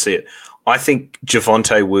guys can't see it, I think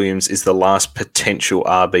Javonte Williams is the last potential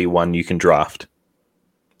RB1 you can draft.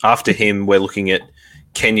 After him, we're looking at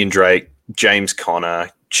Kenyon Drake, James Conner,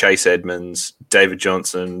 Chase Edmonds, David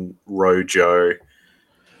Johnson, Rojo,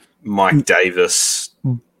 Mike Davis.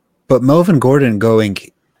 But Melvin Gordon going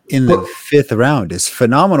in the 5th round is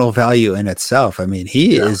phenomenal value in itself. I mean,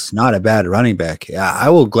 he is not a bad running back. I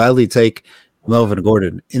will gladly take Melvin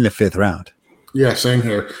Gordon in the 5th round. Yeah, same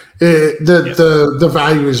here. The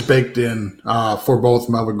value is baked in for both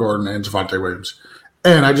Melvin Gordon and Javonte Williams.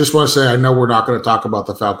 And I just want to say, I know we're not going to talk about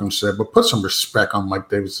the Falcons today, but put some respect on Mike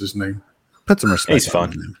Davis's name. Put some respect. He's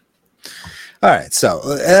fun. All right, so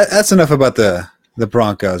that's enough about the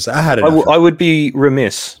Broncos. I would be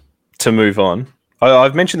remiss to move on.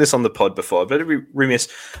 I've mentioned this on the pod before, but it'd be remiss.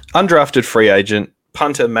 Undrafted free agent,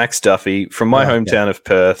 punter Max Duffy from my hometown of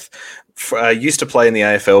Perth. Used to play in the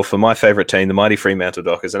AFL for my favourite team, the mighty Fremantle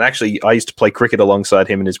Dockers. And actually, I used to play cricket alongside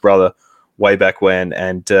him and his brother way back when.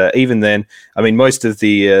 And even then, I mean, most of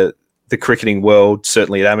the cricketing world,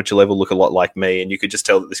 certainly at amateur level, look a lot like me. And you could just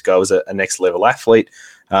tell that this guy was a next-level athlete.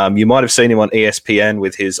 You might have seen him on ESPN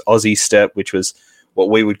with his Aussie step, which was what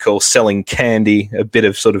we would call selling candy, a bit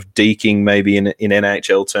of sort of deking maybe in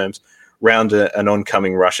NHL terms, round an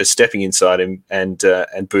oncoming rusher, stepping inside him and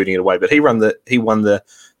booting it away. But he won the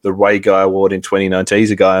Ray Guy Award in 2019. He's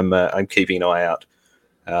a guy I'm keeping an eye out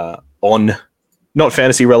on, not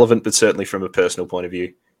fantasy relevant, but certainly from a personal point of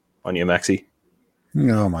view on you, Maxi.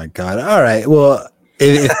 Oh my God. All right. Well,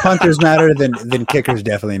 if punters matter, then kickers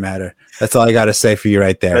definitely matter. That's all I got to say for you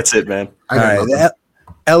right there. That's it, man. All right. The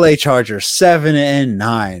LA Chargers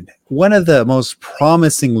 7-9. One of the most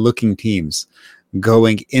promising looking teams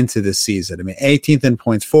going into the season. I mean, 18th in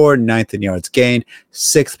points for, 9th in yards gained,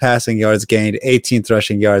 6th passing yards gained, 18th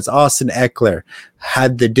rushing yards. Austin Eckler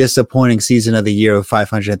had the disappointing season of the year with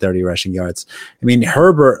 530 rushing yards. I mean,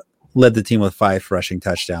 Herbert led the team with 5 rushing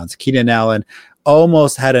touchdowns. Keenan Allen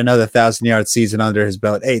almost had another 1,000-yard season under his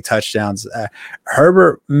belt, 8 touchdowns.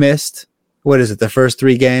 Herbert missed, the first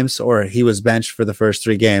 3 games, or he was benched for the first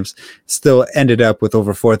 3 games, still ended up with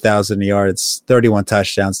over 4,000 yards, 31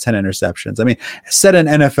 touchdowns, 10 interceptions. I mean, said an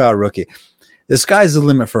NFL rookie. The sky's the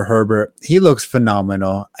limit for Herbert. He looks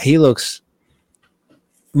phenomenal. He looks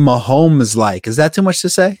Mahomes-like. Is that too much to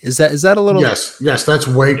say? Is that a little? Yes, that's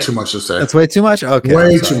way too much to say. That's way too much? Okay.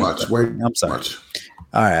 Way too much. I'm sorry.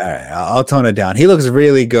 All right. I'll tone it down. He looks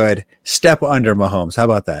really good. Step under Mahomes. How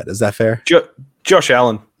about that? Is that fair? Josh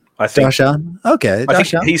Allen, I think. Josh Allen? Okay. I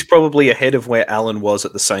think he's probably ahead of where Allen was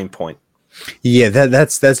at the same point. Yeah,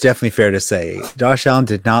 that's definitely fair to say. Josh Allen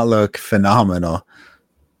did not look phenomenal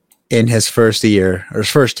in his first year, or his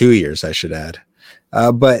first 2 years, I should add.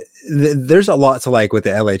 But there's a lot to like with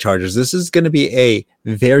the LA Chargers. This is going to be a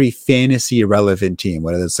very fantasy relevant team,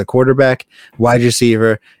 whether it's the quarterback, wide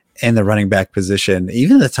receiver, and the running back position,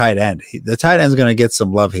 even the tight end. The tight end is going to get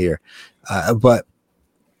some love here, but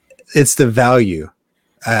it's the value.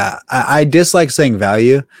 I dislike saying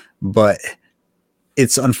value, but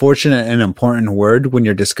it's unfortunate and important word when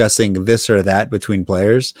you're discussing this or that between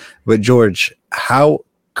players. But George, how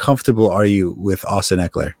comfortable are you with Austin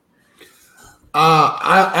Eckler?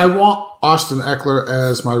 I want Austin Eckler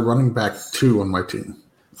as my running back 2 on my team.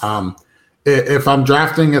 If I'm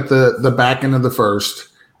drafting at the back end of the first,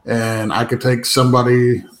 and I could take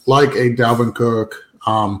somebody like a Dalvin Cook,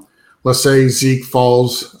 let's say Zeke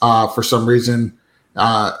falls for some reason,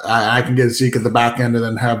 I can get Zeke at the back end and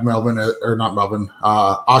then have Austin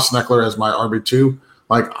Eckler as my RB2.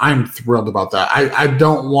 Like, I'm thrilled about that. I do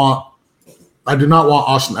not want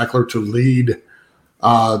Austin Eckler to lead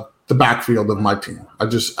the backfield of my team. I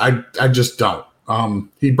just don't.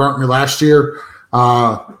 He burnt me last year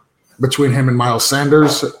between him and Miles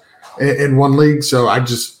Sanders in one league. So I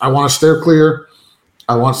want to steer clear.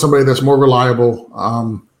 I want somebody that's more reliable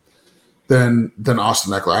than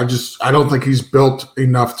Austin Eckler. I don't think he's built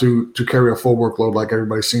enough to carry a full workload like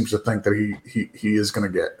everybody seems to think that he is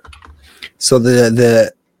going to get. So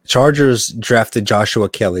the Chargers drafted Joshua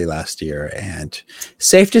Kelly last year, and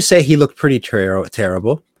safe to say he looked pretty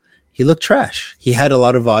terrible. He looked trash. He had a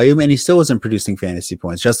lot of volume, and he still wasn't producing fantasy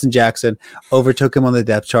points. Justin Jackson overtook him on the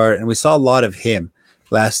depth chart, and we saw a lot of him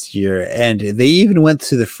last year. And they even went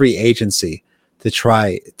to the free agency to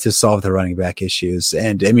try to solve the running back issues.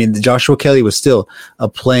 And I mean, Joshua Kelly was still a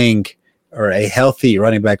healthy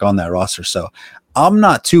running back on that roster. So I'm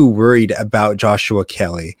not too worried about Joshua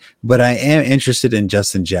Kelly, but I am interested in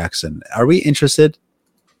Justin Jackson. Are we interested?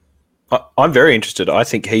 I'm very interested. I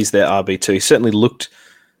think he's their RB2. He certainly looked,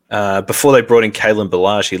 before they brought in Kalen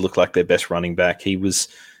Ballage, he looked like their best running back. He was,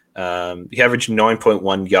 he averaged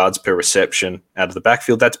 9.1 yards per reception out of the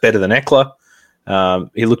backfield. That's better than Eckler.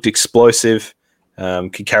 He looked explosive,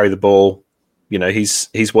 could carry the ball. You know, he's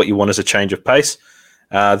what you want as a change of pace.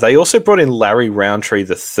 They also brought in Larry Roundtree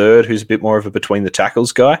III, who's a bit more of a between the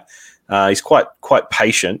tackles guy. He's quite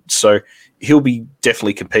patient, so he'll be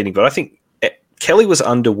definitely competing. But I think Kelly was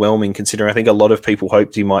underwhelming, considering I think a lot of people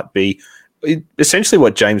hoped he might be essentially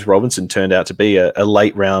what James Robinson turned out to be, a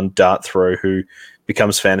late round dart throw who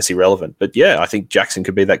becomes fantasy relevant. But yeah, I think Jackson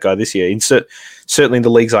could be that guy this year. Certainly in the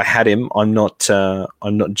leagues I had him, I'm not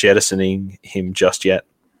jettisoning him just yet.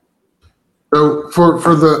 So for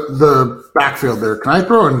the backfield there, can I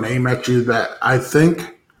throw a name at you that I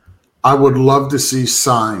think I would love to see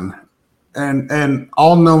sign? And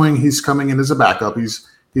all knowing he's coming in as a backup,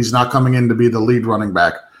 he's not coming in to be the lead running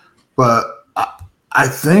back. But I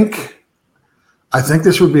think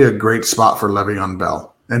this would be a great spot for Le'Veon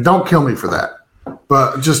Bell. And don't kill me for that.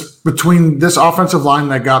 But just between this offensive line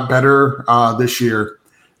that got better this year,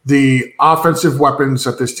 the offensive weapons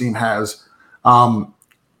that this team has,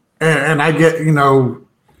 and I get,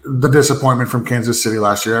 the disappointment from Kansas City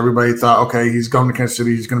last year. Everybody thought, okay, he's going to Kansas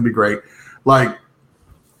City, he's going to be great. Like,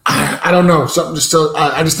 I don't know.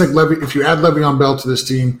 I just think if you add Le'Veon Bell to this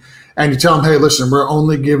team and you tell him, hey, listen, we're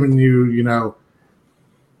only giving you,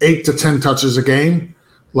 8 to 10 touches a game.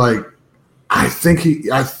 Like, I think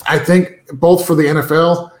both for the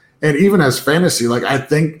NFL and even as fantasy, like, I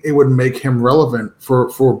think it would make him relevant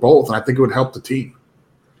for both. And I think it would help the team.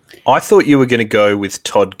 I thought you were going to go with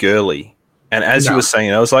Todd Gurley. And as you were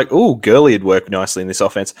saying, I was like, oh, Gurley would work nicely in this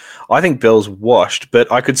offense. I think Bell's washed,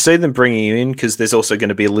 but I could see them bringing him in because there's also going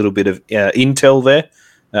to be a little bit of intel there,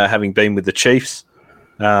 having been with the Chiefs.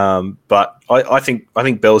 But I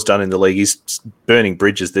think Bell's done in the league. He's burning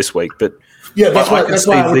bridges this week. But yeah, that's why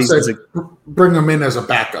I would say bring him in as a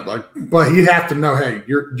backup. Like, but he'd have to know, hey,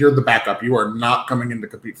 you're the backup. You are not coming in to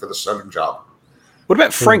compete for the starting job. What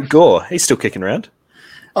about Frank Gore? He's still kicking around.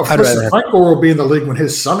 Oh, listen, Frank Gore will be in the league when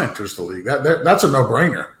his son enters the league. That's a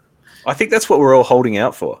no-brainer. I think that's what we're all holding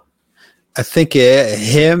out for. I think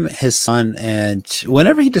him, his son, and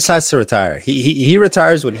whenever he decides to retire, he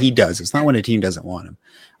retires when he does. It's not when a team doesn't want him.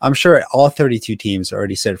 I'm sure all 32 teams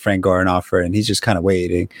already said Frank Gore an offer, and he's just kind of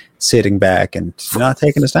waiting, sitting back, and not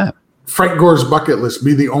taking his time. Frank Gore's bucket list: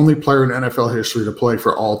 be the only player in NFL history to play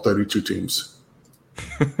for all 32 teams.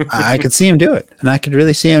 I could see him do it, and I could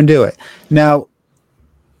really see him do it. Now,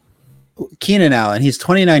 Keenan Allen, he's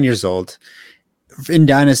 29 years old. In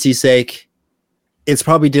Dynasty's sake, it's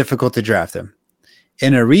probably difficult to draft him.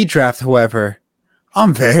 In a redraft, however,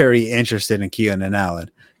 I'm very interested in Keenan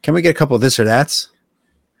Allen. Can we get a couple of this or that's?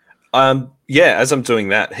 Yeah, as I'm doing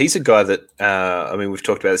that, he's a guy that, we've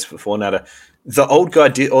talked about this before, Nada. The old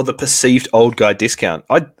guy or the perceived old guy discount.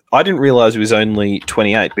 I didn't realize he was only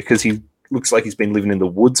 28 because he looks like he's been living in the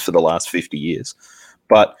woods for the last 50 years.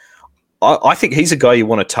 But I think he's a guy you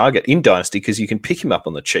want to target in Dynasty because you can pick him up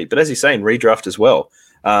on the cheap. But as you say, in redraft as well.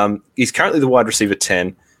 He's currently the wide receiver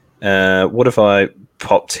 10. What have I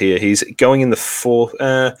popped here? He's going in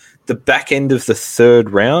the back end of the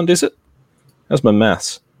third round, is it? How's my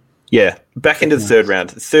maths? Yeah, back end of the third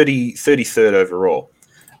round, 33rd overall.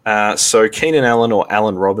 So Keenan Allen or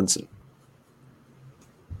Allen Robinson?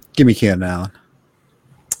 Give me Keenan Allen.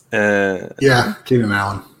 Yeah, Keenan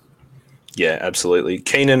Allen. Yeah, absolutely.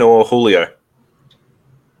 Keenan or Julio?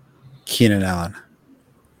 Keenan Allen.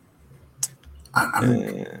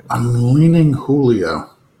 I'm leaning Julio.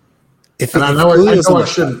 And I know I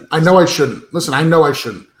shouldn't. I know I shouldn't. Listen, I know I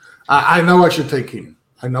shouldn't. I know I should take Keenan.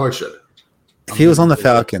 I know I should. If he was on the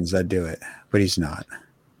Falcons, I'd do it, but he's not.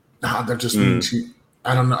 No, that just means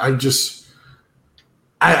I don't know.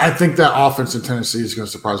 I think that offense in Tennessee is going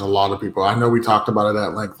to surprise a lot of people. I know we talked about it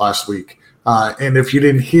at length last week. And if you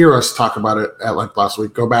didn't hear us talk about it at length last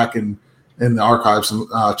week, go back in the archives and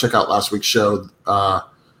check out last week's show that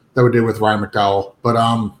we did with Ryan McDowell. But,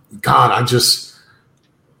 God,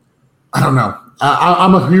 I don't know.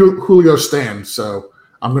 I'm a Julio stan, so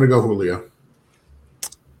I'm going to go Julio.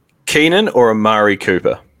 Keenan or Amari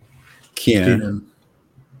Cooper? Keenan.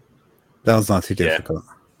 That was not too difficult.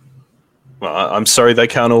 Well, I'm sorry they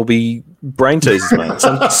can't all be brain teasers, mate.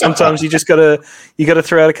 Sometimes you just gotta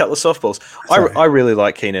throw out a couple of softballs. I really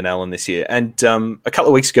like Keenan Allen this year, and a couple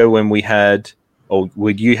of weeks ago when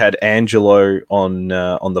you had Angelo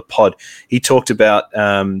on the pod, he talked about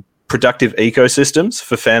productive ecosystems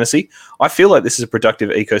for fantasy. I feel like this is a productive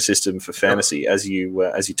ecosystem for fantasy, as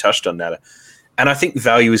you touched on, Natter. And I think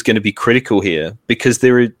value is going to be critical here because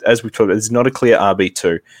there is, as we've talked about, there's not a clear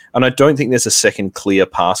RB2. And I don't think there's a second clear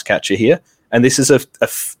pass catcher here. And this is a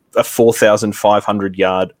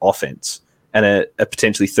 4,500-yard offense and a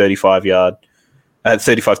potentially 35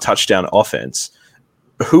 touchdown offense.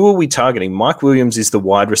 Who are we targeting? Mike Williams is the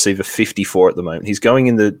wide receiver 54 at the moment. He's going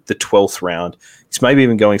in the 12th round. He's maybe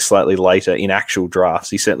even going slightly later in actual drafts.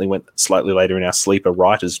 He certainly went slightly later in our sleeper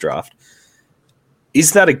writers draft.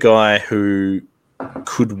 Is that a guy who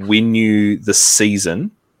could win you the season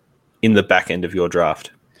in the back end of your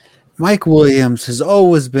draft? Mike Williams has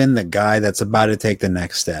always been the guy that's about to take the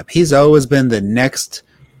next step. He's always been the next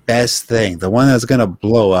best thing, the one that's going to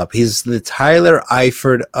blow up. He's the Tyler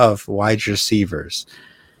Eifert of wide receivers.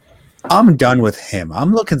 I'm done with him.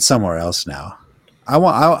 I'm looking somewhere else now. I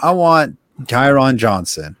want Tyron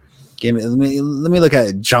Johnson. Let me look at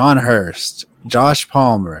it. John Hurst, Josh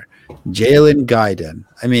Palmer, Jalen Guyton.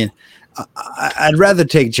 I mean, I'd rather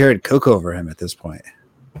take Jared Cook over him at this point.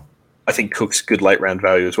 I think Cook's good late round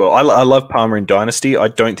value as well. I love Palmer in Dynasty. I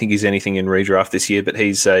don't think he's anything in redraft this year, but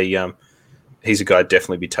he's a guy I'd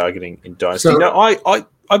definitely be targeting in Dynasty. So, no,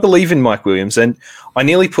 I believe in Mike Williams, and I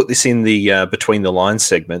nearly put this in the Between the Lines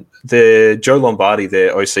segment. Joe Lombardi,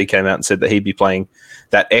 their OC, came out and said that he'd be playing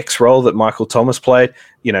that X role that Michael Thomas played.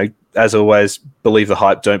 You know, as always, believe the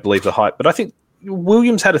hype, don't believe the hype. But I think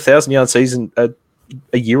Williams had a 1,000-yard season a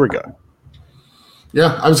year ago.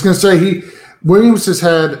 Yeah, I was going to say Williams has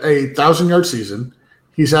had a 1,000-yard season.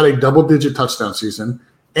 He's had a double-digit touchdown season,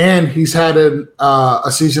 and he's had a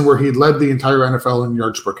season where he led the entire NFL in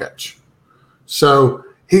yards per catch. So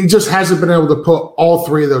he just hasn't been able to put all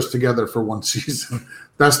three of those together for one season.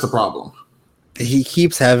 That's the problem. He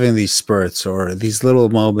keeps having these spurts or these little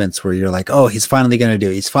moments where you're like, oh, he's finally going to do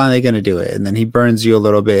it. He's finally going to do it. And then he burns you a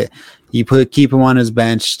little bit. You keep him on his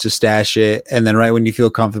bench to stash it. And then right when you feel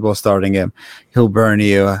comfortable starting him, he'll burn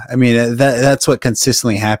you. I mean, that's what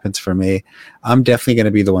consistently happens for me. I'm definitely going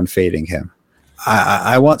to be the one fading him.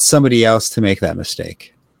 I want somebody else to make that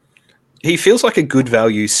mistake. He feels like a good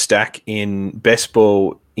value stack in best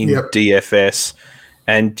ball, in DFS.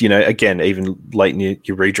 And, you know, again, even late in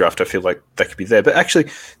your redraft, I feel like that could be there. But actually,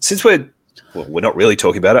 since we're not really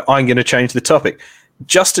talking about it, I'm going to change the topic.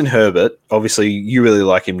 Justin Herbert, obviously, you really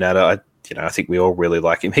like him, Natter. I think we all really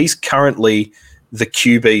like him. He's currently the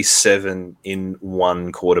QB7 in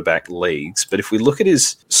one quarterback leagues. But if we look at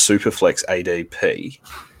his Superflex ADP,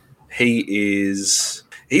 he's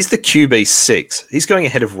the QB6. He's going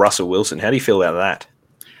ahead of Russell Wilson. How do you feel about that?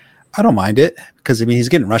 I don't mind it because, I mean, he's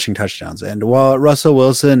getting rushing touchdowns. And while Russell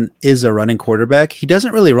Wilson is a running quarterback, he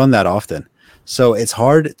doesn't really run that often. So it's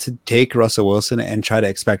hard to take Russell Wilson and try to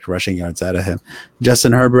expect rushing yards out of him.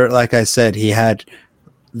 Justin Herbert, like I said, he had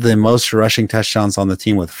the most rushing touchdowns on the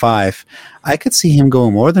team with 5. I could see him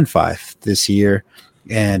going more than 5 this year.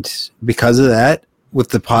 And because of that,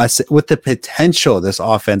 with the potential this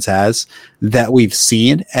offense has that we've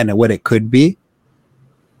seen and what it could be,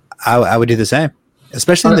 I would do the same.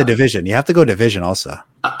 Especially in the division. You have to go division also.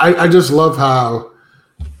 I just love how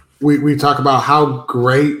we talk about how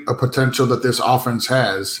great a potential that this offense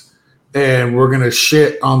has, and we're going to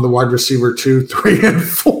shit on the wide receiver 2, 3, and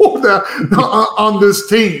 4 on this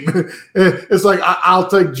team. It's like, I'll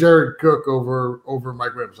take Jared Cook over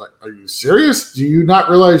Mike Williams. Like, are you serious? Do you not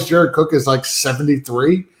realize Jared Cook is like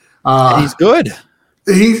 73? He's good.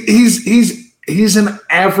 He's an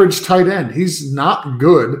average tight end. He's not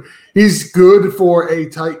good. He's good for a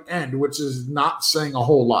tight end, which is not saying a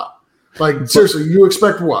whole lot. Like, seriously, you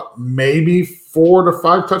expect what? Maybe 4 to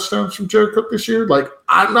 5 touchdowns from Jared Cook this year? Like,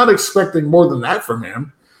 I'm not expecting more than that from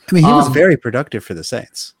him. I mean, he was very productive for the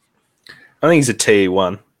Saints. I think he's a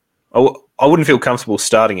T1. I wouldn't feel comfortable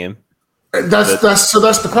starting him. That's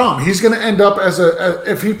the problem. He's going to end up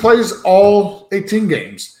if he plays all 18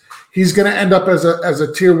 games, he's going to end up as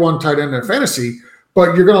a tier 1 tight end in fantasy.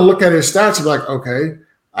 But you're going to look at his stats and be like, okay,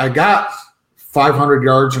 I got 500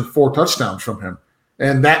 yards and 4 touchdowns from him,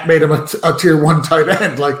 and that made him a tier 1 tight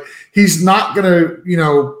end. Like, he's not going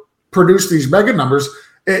to produce these mega numbers.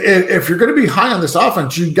 If you're going to be high on this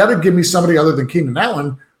offense, you got to give me somebody other than Keenan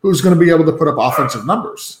Allen who's going to be able to put up offensive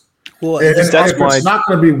numbers. Well, and if it's not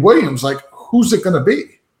going to be Williams, like, who's it going to be?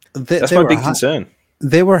 That's my big concern.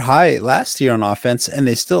 They were high last year on offense, and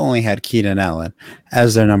they still only had Keenan Allen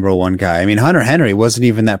as their number 1 guy. I mean, Hunter Henry wasn't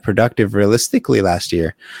even that productive realistically last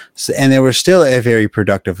year, and they were still a very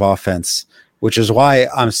productive offense, which is why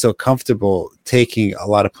I'm still comfortable taking a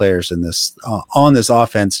lot of players in this on this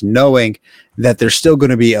offense, knowing that they're still going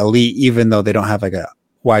to be elite, even though they don't have like a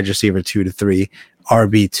wide receiver 2 to 3,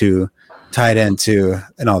 RB 2, tight end 2,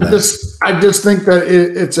 and all that. I just think that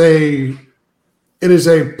it is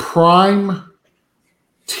a prime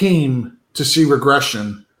team to see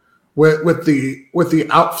regression with the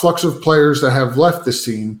outflux of players that have left this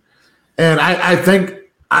team, and I think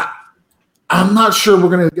I'm not sure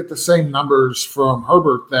we're going to get the same numbers from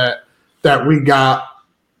Herbert that we got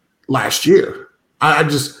last year. I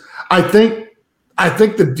think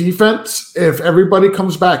the defense, if everybody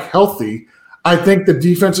comes back healthy, I think the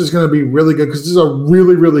defense is going to be really good, because this is a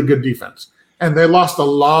really, really good defense, and they lost a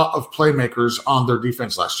lot of playmakers on their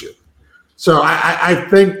defense last year. So I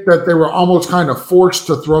think that they were almost kind of forced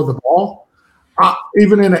to throw the ball.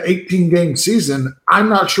 Even in an 18-game season, I'm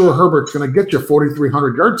not sure Herbert's going to get you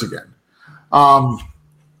 4,300 yards again.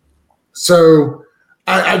 So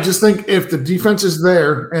I just think if the defense is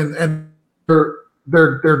there and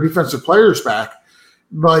their defensive players back,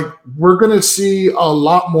 like, we're going to see a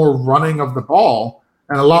lot more running of the ball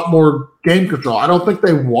and a lot more game control. I don't think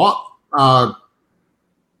they want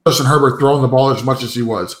Justin Herbert throwing the ball as much as he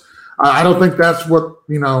was. I don't think that's what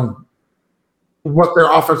their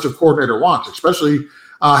offensive coordinator wants, especially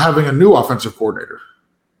having a new offensive coordinator.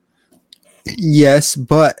 Yes,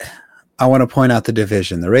 but I want to point out the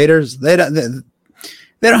division. The Raiders, they don't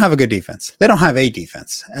have a good defense. They don't have a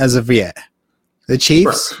defense as of yet. The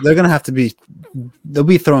Chiefs, they're going to have to they'll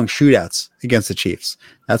be throwing shootouts against the Chiefs.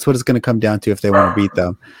 That's what it's going to come down to if they want to beat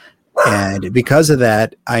them. And because of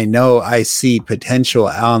that, I know I see potential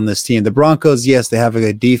on this team. The Broncos, yes, they have a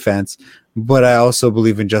good defense, but I also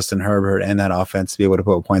believe in Justin Herbert and that offense to be able to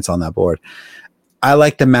put points on that board. I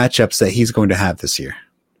like the matchups that he's going to have this year.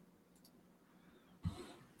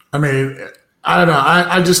 I mean, I don't know.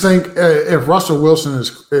 I just think if Russell Wilson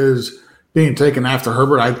is being taken after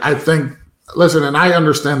Herbert, I think, listen, and I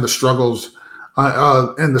understand the struggles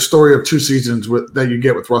and the story of 2 seasons that you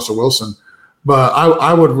get with Russell Wilson. But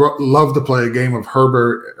I would love to play a game of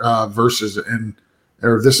Herbert versus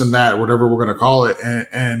or this and that, whatever we're going to call it,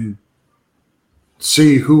 and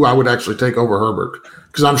see who I would actually take over Herbert.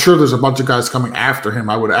 Because I'm sure there's a bunch of guys coming after him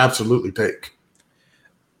I would absolutely take.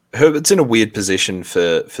 Herbert's in a weird position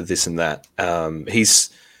for this and that.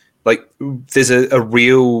 He's like, there's a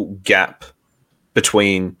real gap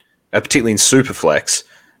between, particularly in Superflex,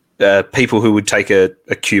 people who would take a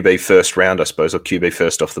QB first round, I suppose, or QB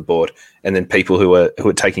first off the board, and then people who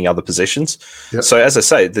are taking other positions. Yep. So as I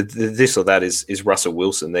say, this or that is Russell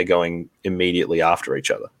Wilson. They're going immediately after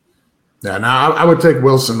each other. Yeah, now I would take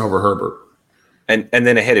Wilson over Herbert. And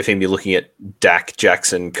then ahead of him, you're looking at Dak,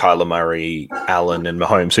 Jackson, Kyler Murray, Allen, and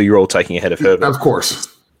Mahomes, who you're all taking ahead of Herbert. Of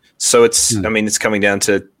course. So it's coming down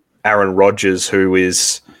to Aaron Rodgers, who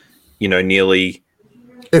is, nearly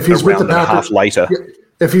if he's around with the and a half later.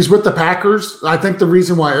 If he's with the Packers, I think the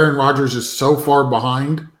reason why Aaron Rodgers is so far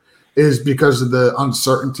behind is because of the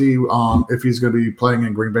uncertainty if he's going to be playing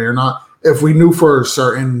in Green Bay or not. If we knew for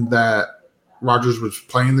certain that Rodgers was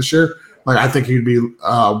playing this year, I think he'd be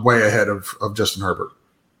way ahead of Justin Herbert.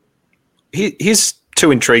 Here's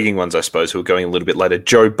 2 intriguing ones, I suppose, who are going a little bit later.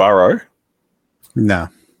 Joe Burrow. No.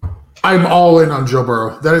 I'm all in on Joe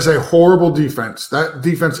Burrow. That is a horrible defense. That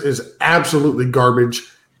defense is absolutely garbage,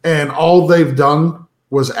 and all they've done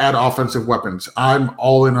was add offensive weapons. I'm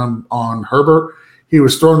all in on Herbert. He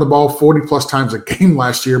was throwing the ball 40-plus times a game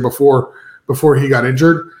last year before he got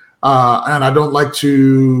injured, and I don't like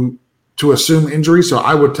to assume injury, so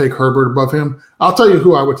I would take Herbert above him. I'll tell you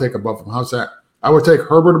who I would take above him. How's that? I would take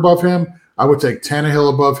Herbert above him. I would take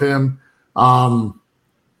Tannehill above him.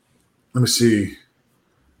 Let me see.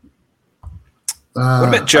 What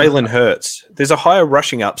about Jalen Hurts? There's a higher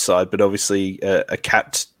rushing upside, but obviously a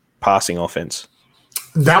capped passing offense.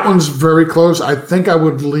 That one's very close. I think I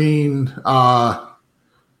would lean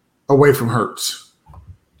away from Hurts.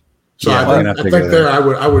 So I think there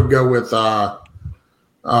I would go with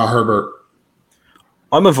Herbert.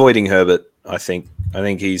 I'm avoiding Herbert. I think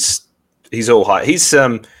he's all high. He's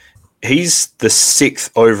the 6th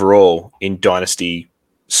overall in Dynasty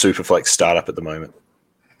Superflex startup at the moment.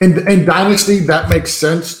 In Dynasty, that makes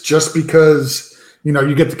sense just because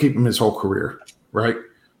you get to keep him his whole career, right?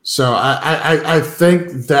 So I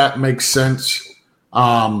think that makes sense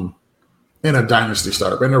in a Dynasty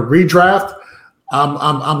startup. In a redraft,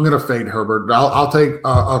 I'm going to fade Herbert. I'll take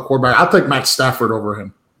a quarterback. I'll take Matt Stafford over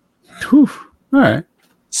him. Whew. All right.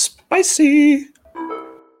 Spicy.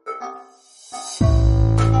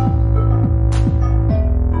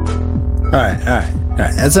 All right.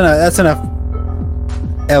 That's enough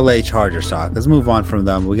LA Chargers talk. Let's move on from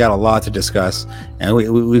them. We got a lot to discuss, and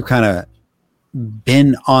we've kind of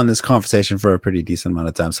been on this conversation for a pretty decent amount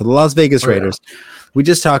of time. So the Las Vegas Raiders, we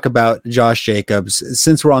just talked about Josh Jacobs.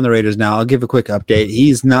 Since we're on the Raiders now, I'll give a quick update.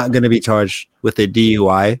 He's not going to be charged with a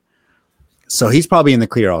DUI, so he's probably in the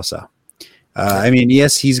clear also.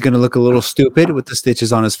 Yes, he's going to look a little stupid with the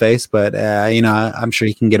stitches on his face, but I'm sure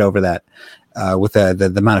he can get over that with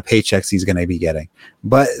the amount of paychecks he's going to be getting.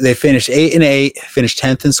 But they finished 8-8, finished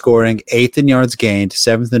 10th in scoring, 8th in yards gained,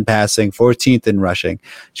 7th in passing, 14th in rushing.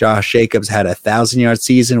 Josh Jacobs had a 1,000-yard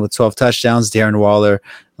season with 12 touchdowns. Darren Waller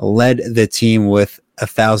led the team with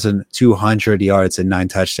 1,200 yards and 9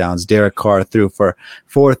 touchdowns. Derek Carr threw for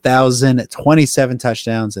 4,027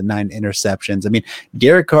 touchdowns and 9 interceptions. I mean,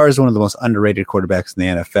 Derek Carr is one of the most underrated quarterbacks in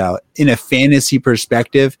the NFL in a fantasy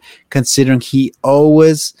perspective, considering he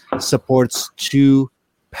always supports 2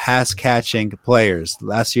 pass catching players.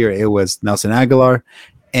 Last year it was Nelson Aguilar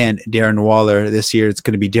and Darren Waller. This year it's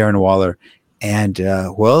going to be Darren Waller. And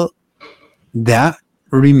that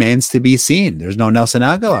remains to be seen. There's no Nelson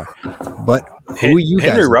Aguilar. But who you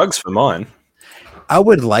guys? Henry Ruggs for mine. I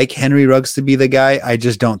would like Henry Ruggs to be the guy. I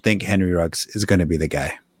just don't think Henry Ruggs is going to be the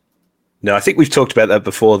guy. No, I think we've talked about that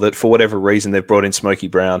before, that for whatever reason they've brought in Smokey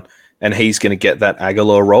Brown and he's going to get that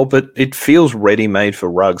Aguilar role, but it feels ready-made for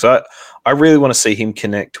Ruggs. I really want to see him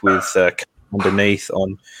connect with underneath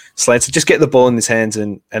on slants and just get the ball in his hands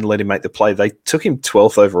and let him make the play. They took him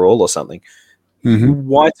 12th overall or something. Mm-hmm.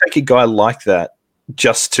 Why take a guy like that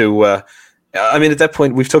just to at that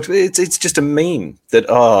point we've talked. It's just a meme that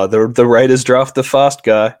the Raiders draft the fast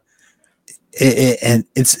guy, and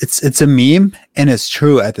it's a meme and it's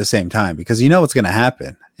true at the same time because you know what's going to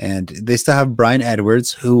happen. And they still have Brian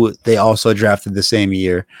Edwards, who they also drafted the same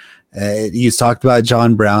year. You talked about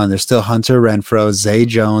John Brown. There's still Hunter Renfrow, Zay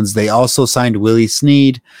Jones. They also signed Willie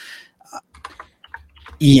Snead.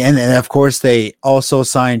 And of course, they also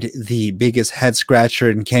signed the biggest head scratcher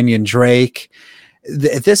in Kenyon Drake.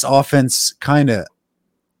 This offense kind of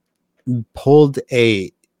pulled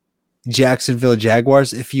a Jacksonville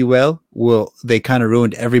Jaguars, if you will. They kind of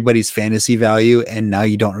ruined everybody's fantasy value, and now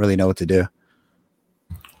you don't really know what to do.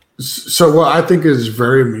 So what I think is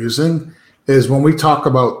very amusing is when we talk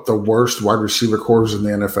about the worst wide receiver corps in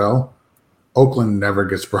the NFL, Oakland never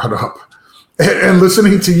gets brought up. And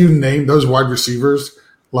listening to you name those wide receivers,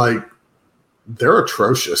 like, they're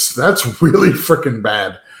atrocious. That's really freaking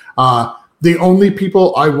bad. The only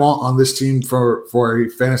people I want on this team for a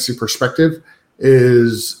fantasy perspective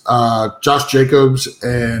is Josh Jacobs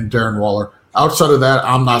and Darren Waller. Outside of that,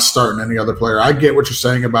 I'm not starting any other player. I get what you're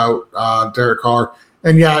saying about Derek Carr.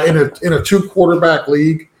 And yeah, in a 2-quarterback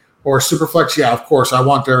league or Superflex, yeah, of course, I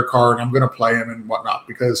want Derek Carr and I'm going to play him and whatnot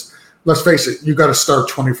because let's face it, you got to start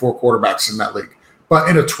 24 quarterbacks in that league. But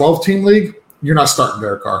in a 12-team league, you're not starting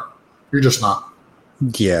Derek Carr. You're just not.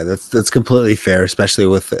 Yeah, that's completely fair, especially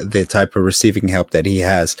with the type of receiving help that he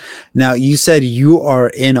has. Now, you said you are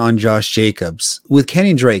in on Josh Jacobs. With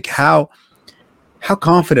Kenny Drake, how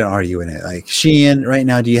confident are you in it? Like, Sheehan, right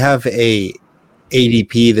now, do you have a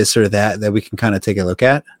ADP, this or that we can kind of take a look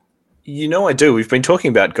at? I do. We've been talking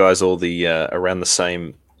about guys all the around the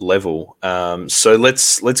same level. So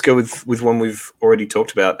let's go with one we've already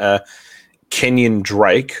talked about, Kenyon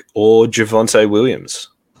Drake or Javonte Williams.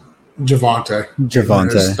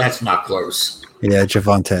 Javonte. That's not close. Yeah,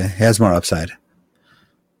 Javonte. He has more upside.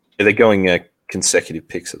 Yeah, they're going consecutive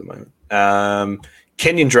picks at the moment.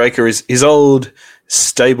 Kenyon Drake or his old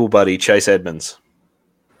stable buddy, Chase Edmonds.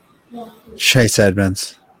 Chase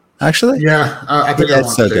Edmonds. Actually? Yeah, I think I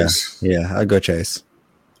want Chase. Yeah, I'll go Chase.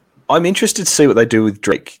 I'm interested to see what they do with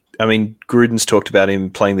Drake. I mean, Gruden's talked about him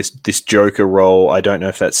playing this Joker role. I don't know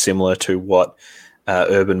if that's similar to what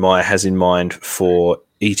Urban Meyer has in mind for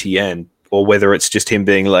ETN, or whether it's just him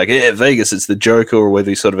being like, yeah, Vegas, it's the Joker, or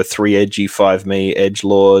whether he's sort of a 3-edgy, 5-me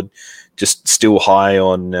edgelord, just still high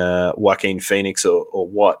on Joaquin Phoenix or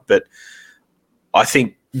what. But I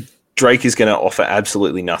think Drake is going to offer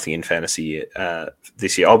absolutely nothing in fantasy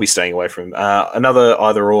this year. I'll be staying away from another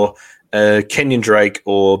either or Kenyon Drake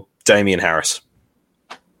or Damian Harris.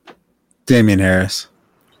 Damian Harris.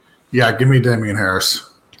 Yeah, give me Damian Harris.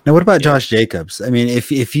 Now, what about Josh Jacobs? I mean,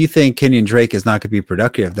 if you think Kenyon Drake is not going to be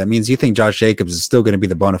productive, that means you think Josh Jacobs is still going to be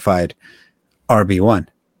the bona fide RB1.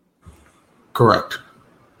 Correct.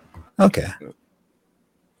 Okay.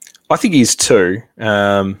 I think he's too.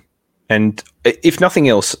 And if nothing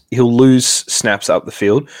else, he'll lose snaps up the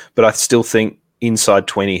field, but I still think inside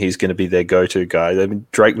 20, he's going to be their go-to guy. I mean,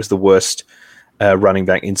 Drake was the worst running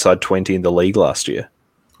back inside 20 in the league last year.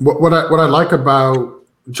 What I like about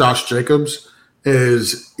Josh Jacobs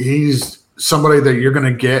is he's somebody that you're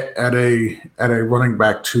going to get at a running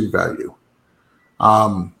back 2 value.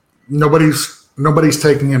 Nobody's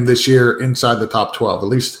taking him this year inside the top 12, at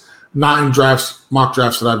least not in mock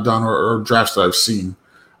drafts that I've done or drafts that I've seen.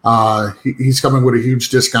 He's coming with a huge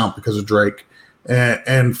discount because of Drake.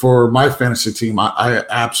 And for my fantasy team, I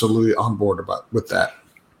absolutely on board with that.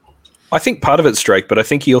 I think part of it's Drake, but I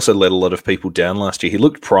think he also let a lot of people down last year. He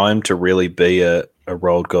looked primed to really be a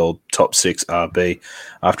rolled gold top 6 RB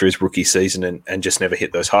after his rookie season and just never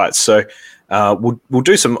hit those heights. So we'll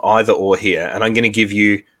do some either or here, and I'm going to give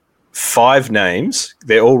you 5 names.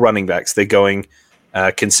 They're all running backs. They're going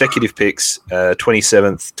consecutive picks,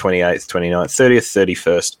 27th, 28th, 29th,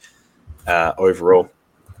 30th, 31st overall.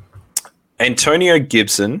 Antonio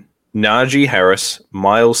Gibson, Najee Harris,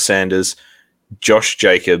 Miles Sanders, Josh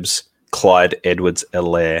Jacobs, Clyde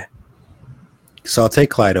Edwards-Helaire. So I'll take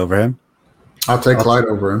Clyde over him. I'll take Clyde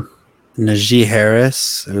over him. Najee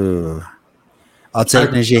Harris. Ooh. I'll take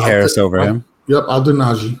Najee Harris over him. Yep, I'll do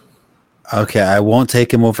Najee. Okay, I won't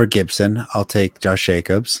take him over Gibson. I'll take Josh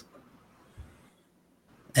Jacobs.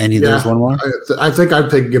 And there's one more? I think I'd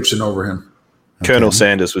take Gibson over him. Okay. Colonel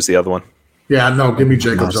Sanders was the other one. Yeah, no, give me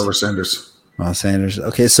Jacobs over Sanders. Well, Sanders.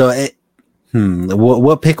 Okay, so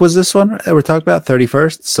what pick was this one that we're talking about?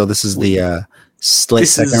 31st? So this is the late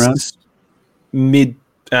second round?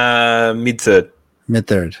 Mid-third.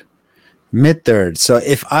 Mid-third. So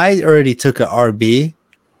if I already took a RB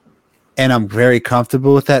and I'm very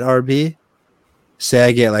comfortable with that RB, say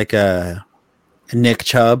I get like a Nick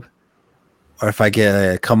Chubb, or if I get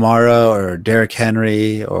a Kamara or Derrick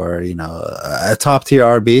Henry or, a top tier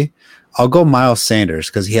RB, I'll go Miles Sanders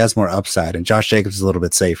because he has more upside and Josh Jacobs is a little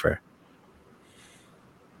bit safer.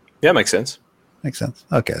 Yeah, makes sense. Makes sense.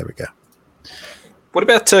 Okay, there we go. What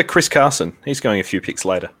about Chris Carson? He's going a few picks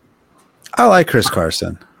later. I like Chris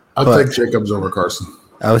Carson. I'll take Jacobs over Carson.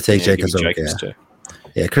 I would take Jacobs over too.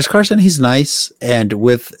 Yeah, Chris Carson, he's nice. And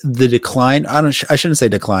with the decline, I shouldn't say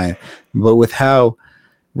decline, but with how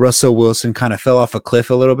Russell Wilson kind of fell off a cliff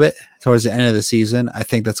a little bit towards the end of the season, I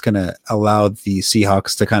think that's going to allow the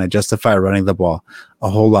Seahawks to kind of justify running the ball a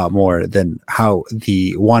whole lot more than how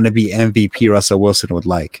the wannabe MVP Russell Wilson would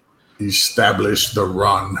like. Establish the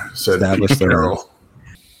run, said Establish the run.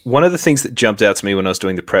 One of the things that jumped out to me when I was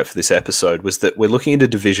doing the prep for this episode was that we're looking at a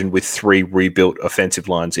division with 3 rebuilt offensive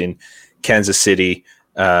lines in Kansas City,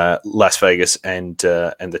 Las Vegas, and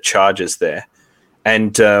the Chargers there.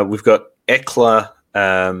 And we've got Eckler,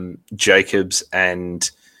 Jacobs, and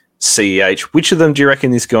CEH. Which of them do you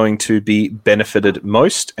reckon is going to be benefited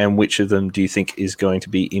most, and which of them do you think is going to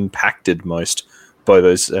be impacted most by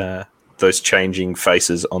those changing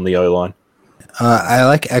faces on the O-line? I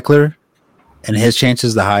like Eckler, and his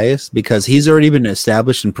chances the highest because he's already been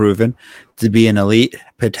established and proven to be an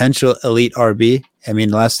potential elite RB. I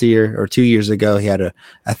mean, last year or 2 years ago, he had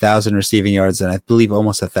 1,000 receiving yards and I believe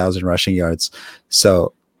almost 1,000 rushing yards.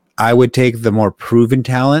 So I would take the more proven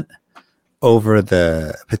talent over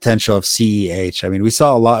the potential of CEH. I mean, we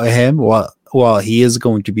saw a lot of him. While he is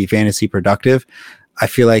going to be fantasy productive, I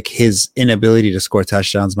feel like his inability to score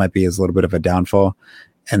touchdowns might be a little bit of a downfall.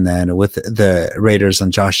 And then with the Raiders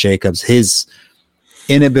and Josh Jacobs, his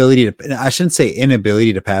inability to, I shouldn't say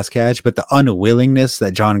inability to pass catch, but the unwillingness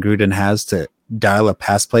that John Gruden has to dial up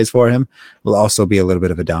pass plays for him will also be a little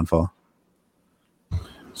bit of a downfall.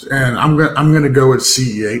 And I'm gonna go with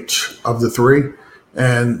CEH of the 3.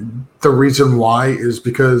 And the reason why is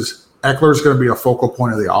because Eckler is going to be a focal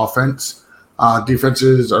point of the offense.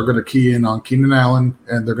 Defenses are going to key in on Keenan Allen,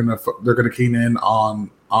 and they're going to key in on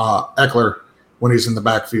Eckler when he's in the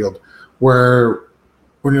backfield. Where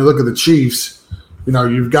when you look at the Chiefs,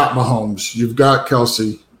 you've got Mahomes, you've got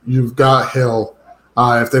Kelsey, you've got Hill.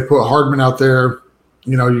 If they put Hardman out there,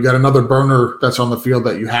 you got another burner that's on the field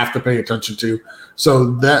that you have to pay attention to.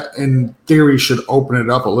 So that, in theory, should open it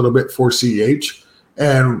up a little bit for CEH.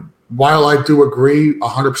 And while I do agree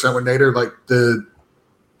 100% with Nader, like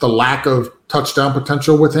the lack of touchdown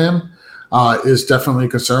potential with him is definitely a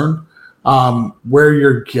concern. where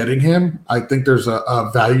you're getting him, I think there's a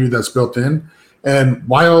value that's built in. And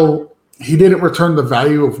while he didn't return the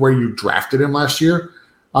value of where you drafted him last year,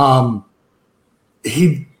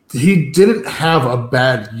 he didn't have a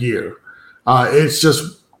bad year. It's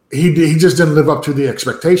just he just didn't live up to the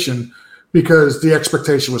expectation because the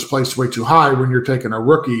expectation was placed way too high when you're taking a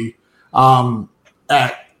rookie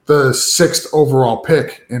at the 6th overall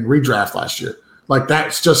pick in redraft last year. Like,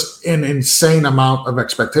 that's just an insane amount of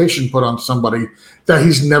expectation put on somebody that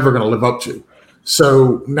he's never going to live up to.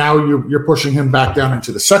 So now you're pushing him back down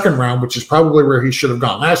into the 2nd round, which is probably where he should have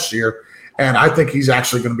gone last year. And I think he's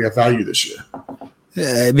actually going to be a value this year.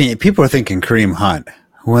 I mean, people are thinking Kareem Hunt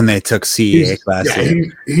when they took CEA last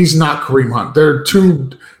year. He's not Kareem Hunt. They're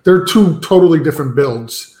two totally different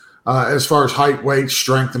builds. As far as height, weight,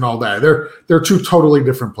 strength, and all that, they're two totally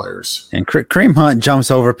different players. And Kareem Hunt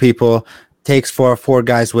jumps over people, takes four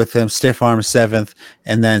guys with him, stiff arm 7th,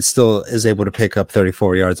 and then still is able to pick up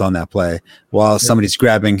 34 yards on that play while somebody's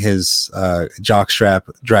grabbing his jock strap,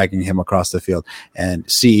 dragging him across the field. And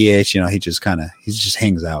CEH, he just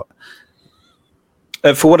hangs out.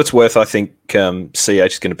 For what it's worth, I think CH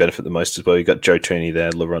is going to benefit the most as well. You've got Joe Tooney there,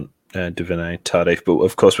 Laurent Duvernay, Tardif, but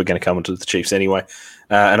of course we're going to come onto the Chiefs anyway.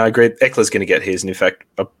 And I agree, Eckler's going to get his. And in fact,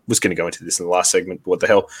 I was going to go into this in the last segment, but what the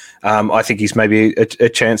hell? I think he's maybe a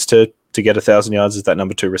chance to get 1,000 yards as that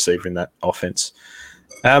number 2 receiver in that offense.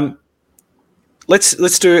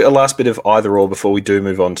 Let's do a last bit of either or before we do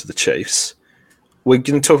move on to the Chiefs. We're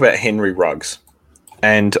going to talk about Henry Ruggs.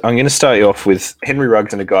 And I'm going to start you off with Henry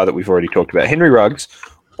Ruggs and a guy that we've already talked about. Henry Ruggs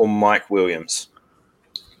or Mike Williams?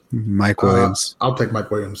 Mike Williams. I'll take Mike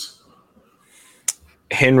Williams.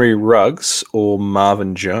 Henry Ruggs or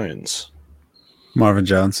Marvin Jones? Marvin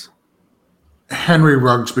Jones. Henry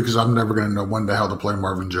Ruggs, because I'm never going to know when the hell to play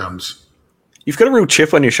Marvin Jones. You've got a real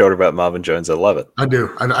chip on your shoulder about Marvin Jones. I love it. I do.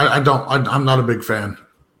 I don't. I'm not a big fan.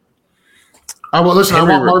 I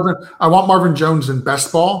want Marvin Jones in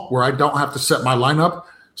best ball where I don't have to set my lineup,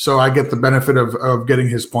 so I get the benefit of getting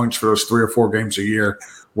his points for those 3 or 4 games a year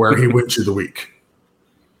where he wins you the week.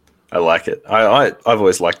 I like it. I've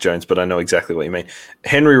always liked Jones, but I know exactly what you mean.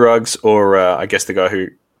 Henry Ruggs or I guess the guy who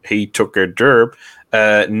he took a derb,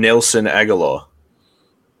 Nelson Aguilar.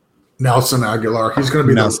 Nelson Aguilar. He's going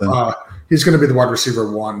to be the wide receiver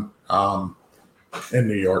 1 in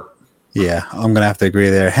New York. Yeah, I'm gonna have to agree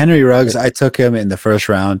there. Henry Ruggs, I took him in the 1st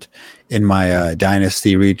round in my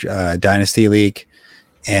dynasty league,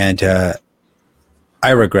 and I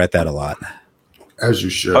regret that a lot. As you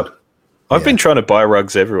should. I've been trying to buy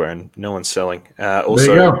Ruggs everywhere, and no one's selling.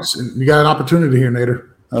 Also, there you go. You got an opportunity here, Nader.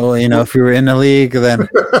 Oh, if you were in the league, then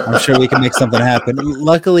I'm sure we can make something happen.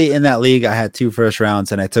 Luckily, in that league, I had 2 first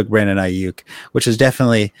rounds, and I took Brandon Ayuk, which has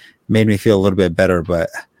definitely made me feel a little bit better. But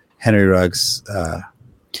Henry Ruggs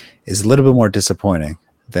is a little bit more disappointing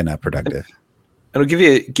than productive. And I'll give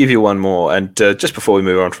you one more. And just before we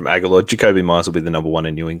move on from Aguilar, Jacoby Myers will be the number 1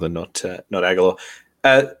 in New England, not Aguilar.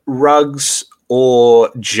 Ruggs or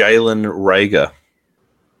Jalen Reagor?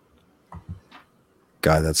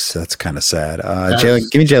 God, that's kind of sad.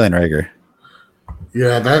 Give me Jalen Reagor.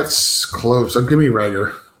 Yeah, that's close. Give me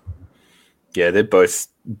Reagor. Yeah, they're both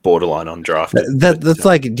borderline on draft. That's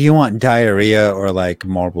like, do you want diarrhea or like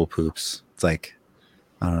marble poops? It's like,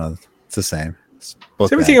 I don't know. It's the same. Is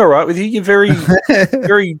everything all right with you? You're very,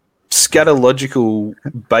 very scatological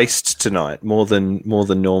based tonight, more than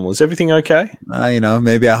normal. Is everything okay?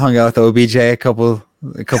 Maybe I hung out with OBJ a couple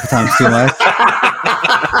times too much.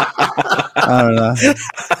 I don't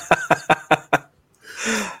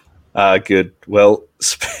know. Good. Well,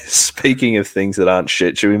 speaking of things that aren't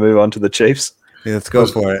shit, should we move on to the Chiefs? Yeah, let's go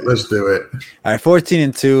for it. Let's do it. All right,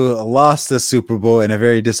 14-2, lost the Super Bowl in a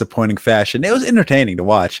very disappointing fashion. It was entertaining to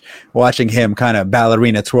watching him kind of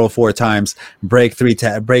ballerina twirl 4 times, break 3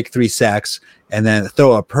 sacks, and then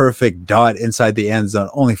throw a perfect dot inside the end zone,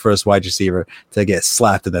 only for his wide receiver to get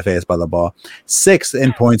slapped in the face by the ball. 6th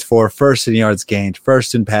in points for, 1st in yards gained,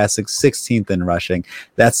 1st in passing, 16th in rushing.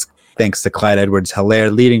 That's thanks to Clyde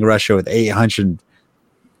Edwards-Helaire, leading rusher with 800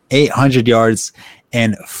 yards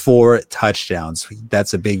and 4 touchdowns.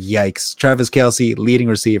 That's a big yikes. Travis Kelce, leading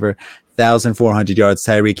receiver, 1,400 yards.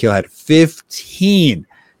 Tyreek Hill had 15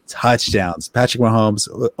 touchdowns. Patrick Mahomes,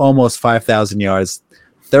 almost 5,000 yards,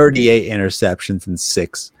 38 interceptions and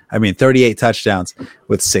 38 touchdowns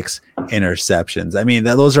with 6 interceptions. I mean,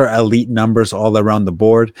 those are elite numbers all around the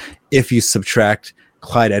board if you subtract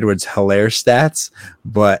Clyde Edwards-Helaire stats,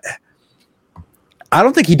 but I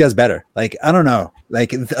don't think he does better. Like, I don't know.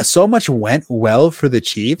 Like, so much went well for the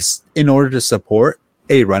Chiefs in order to support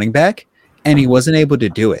a running back, and he wasn't able to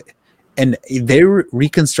do it. And they're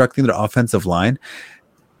reconstructing their offensive line.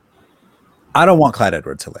 I don't want Clyde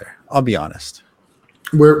Edwards-Helaire. I'll be honest.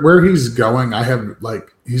 Where he's going,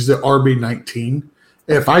 he's the RB19.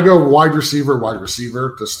 If I go wide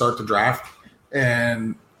receiver to start the draft,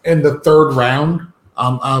 and in the third round,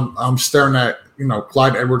 I'm staring at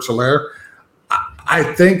Clyde Edwards-Helaire.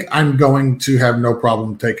 I think I'm going to have no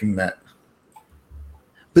problem taking that.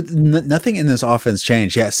 But nothing in this offense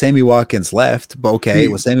changed. Yeah, Sammy Watkins left, but okay,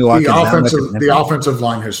 was Sammy Watkins the offensive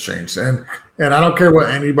line has changed, and I don't care what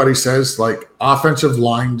anybody says. Like, offensive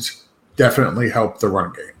lines definitely help the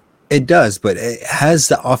run game. It does, but has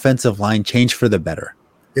the offensive line changed for the better?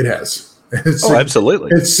 It has.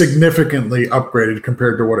 Absolutely. It's significantly upgraded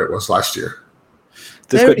compared to what it was last year.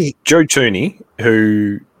 They've got Joe Tooney,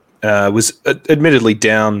 who was admittedly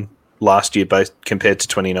down last year compared to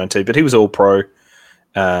 2019, but he was all pro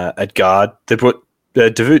at guard. They put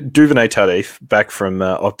Duvernay Tardif back from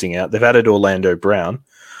opting out. They've added Orlando Brown.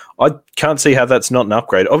 I can't see how that's not an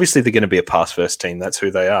upgrade. Obviously, they're going to be a pass-first team. That's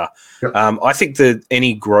who they are. Yep. I think that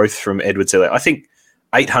any growth from Edwards-Helaire, I think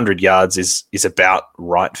 800 yards is about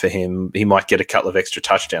right for him. He might get a couple of extra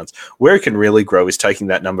touchdowns. Where he can really grow is taking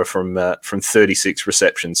that number from 36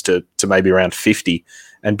 receptions to maybe around 50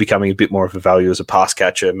 and becoming a bit more of a value as a pass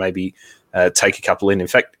catcher, maybe take a couple in. In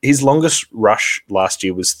fact, his longest rush last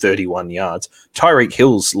year was 31 yards. Tyreek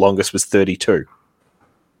Hill's longest was 32.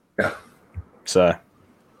 Yeah. So,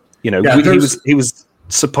 he was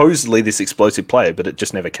supposedly this explosive player, but it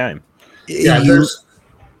just never came. Yeah,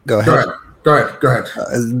 Go ahead. Go ahead.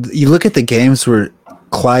 You look at the games where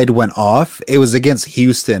Clyde went off. It was against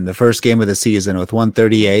Houston, the first game of the season, with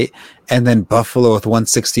 138, and then Buffalo with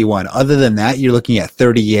 161. Other than that, you're looking at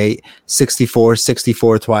 38, 64,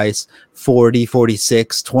 64 twice, 40,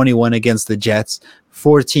 46, 21 against the Jets,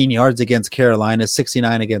 14 yards against Carolina,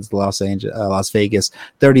 69 against Las Vegas,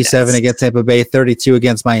 37 against Tampa Bay, 32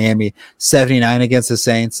 against Miami, 79 against the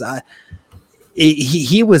Saints.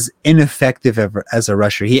 He was ineffective as a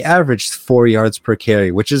rusher. He averaged 4 yards per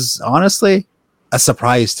carry, which is honestly a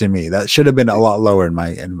surprise to me. That should have been a lot lower in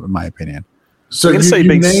my opinion. So I'm going to say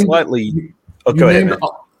being slightly. Go ahead.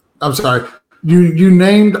 I'm sorry. You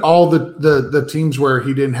named all the teams where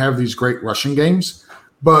he didn't have these great rushing games,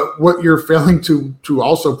 but what you're failing to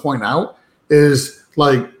also point out is,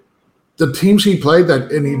 like, the teams he played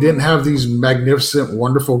and he didn't have these magnificent,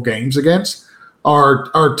 wonderful games against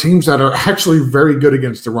are teams that are actually very good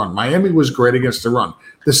against the run. Miami was great against the run.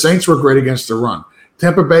 The Saints were great against the run.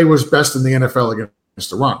 Tampa Bay was best in the NFL against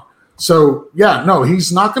the run. So, yeah, no,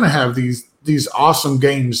 he's not going to have these awesome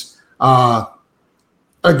games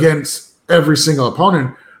against every single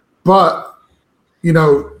opponent. But,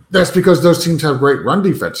 that's because those teams have great run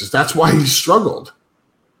defenses. That's why he struggled.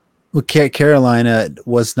 Well, Carolina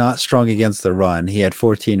was not strong against the run. He had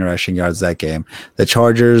 14 rushing yards that game. The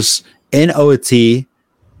Chargers in OT,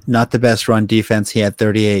 not the best run defense. He had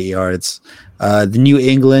 38 yards. The New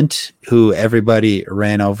England, who everybody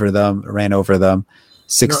ran over them,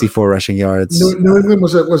 64 rushing yards. New England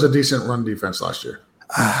was a decent run defense last year.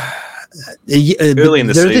 Early in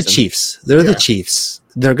the season. They're the Chiefs. They're the Chiefs.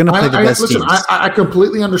 They're going to play the best teams. I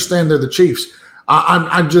completely understand they're the Chiefs.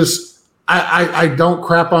 I don't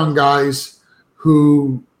crap on guys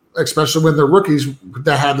who, especially when they're rookies,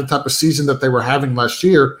 that had the type of season that they were having last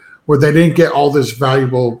year, where they didn't get all this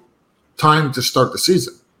valuable time to start the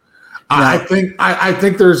season. Yeah. I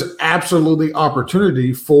think there's absolutely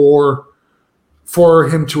opportunity for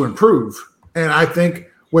him to improve, and I think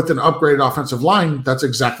with an upgraded offensive line, that's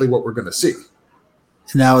exactly what we're going to see.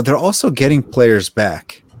 Now they're also getting players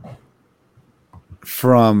back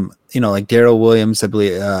from like Darrell Williams, I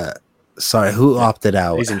believe. Who opted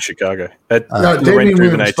out? He's in Chicago.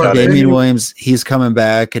 Damian Williams, he's coming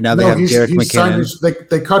back, and now they have Jerick McKinnon.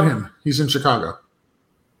 They cut him. He's in Chicago.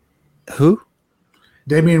 Who?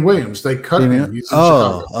 Damian Williams. They cut him. He's in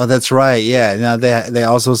Chicago. Oh, that's right. Yeah. Now they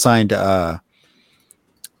also signed. His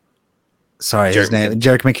name,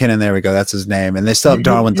 Jerick McKinnon. There we go. That's his name. And they still have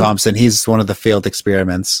Darwin Thompson. He's one of the failed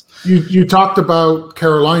experiments. You talked about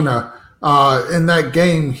Carolina. In that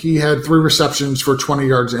game, he had 3 receptions for 20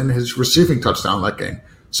 yards in his receiving touchdown that game.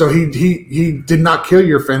 So he did not kill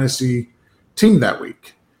your fantasy team that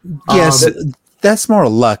week. Yes, that's more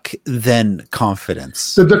luck than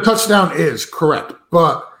confidence. The touchdown is correct,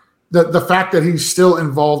 but the fact that he's still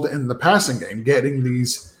involved in the passing game, getting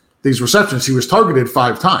these receptions, he was targeted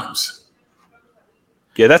 5 times.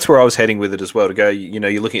 Yeah, that's where I was heading with it as well. To go,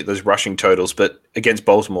 you're looking at those rushing totals, but against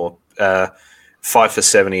Baltimore, 5 for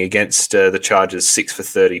 70, against the Chargers, 6 for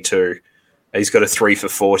 32. He's got a 3 for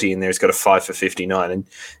 40 in there. He's got a 5 for 59, and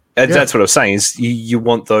that's what I was saying. Is you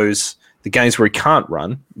want the games where he can't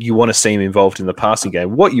run. You want to see him involved in the passing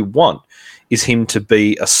game. What you want is him to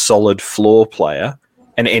be a solid floor player,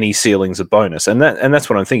 and any ceiling's a bonus. And that's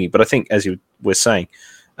what I'm thinking. But I think, as you were saying,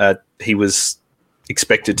 he was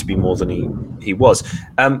expected to be more than he was.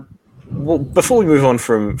 Well, before we move on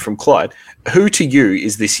from Clyde, who to you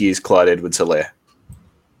is this year's Clyde Edwards-Helaire?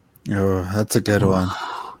 Oh, that's a good one.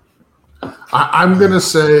 I'm going to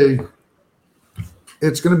say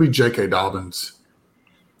it's going to be J.K. Dobbins.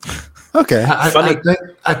 Okay.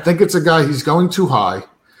 I think it's a guy, he's going too high.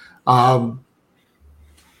 I'm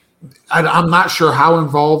not sure how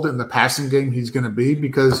involved in the passing game he's going to be,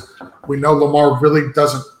 because we know Lamar really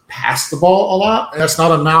doesn't pass the ball a lot. And that's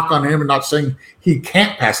not a knock on him and not saying he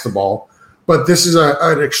can't pass the ball, but this is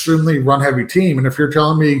an extremely run-heavy team. And if you're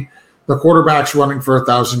telling me the quarterback's running for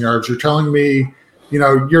 1,000 yards, you're telling me,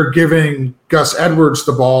 you're giving Gus Edwards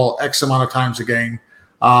the ball X amount of times a game,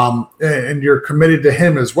 and you're committed to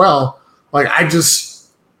him as well. Like, I'm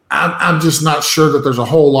just not sure that there's a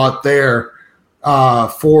whole lot there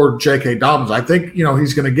for J.K. Dobbins. I think,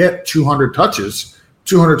 he's going to get 200 touches,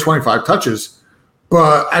 225 touches,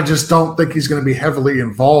 but I just don't think he's going to be heavily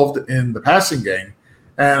involved in the passing game.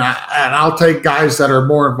 And I'll take guys that are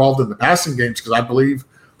more involved in the passing games, because I believe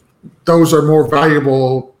those are more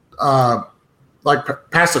valuable, like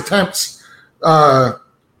pass attempts to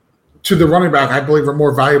the running back, I believe, are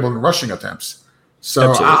more valuable than rushing attempts.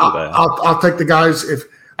 So I'll take the guys. If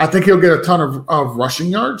I think he'll get a ton of rushing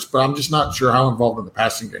yards, but I'm just not sure how involved in the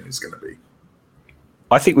passing game he's going to be.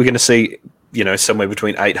 I think we're going to see, somewhere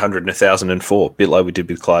between 800 and 1,004, a bit like we did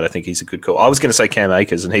with Clyde. I think he's a good call. I was going to say Cam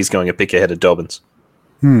Akers, and he's going a pick ahead of Dobbins.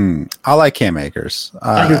 I like Cam Akers.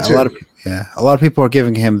 A lot of people are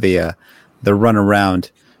giving him the run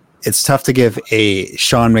around. It's tough to give a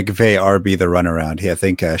Sean McVay RB the runaround. I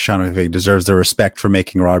think Sean McVay deserves the respect for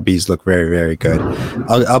making RBs look very, very good.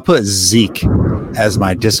 I'll put Zeke as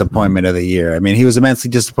my disappointment of the year. I mean, he was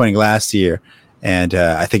immensely disappointing last year, and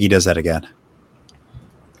I think he does that again.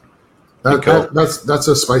 That's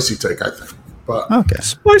a spicy take, I think. But okay,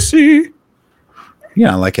 spicy. You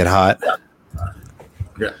don't like it hot.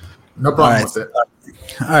 Yeah, no problem with it.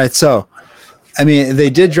 All right, so I mean,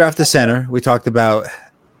 they did draft the center. We talked about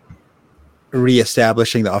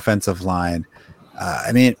reestablishing the offensive line.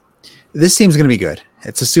 I mean, this team's going to be good.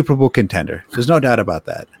 It's a Super Bowl contender. There's no doubt about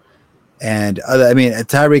that. And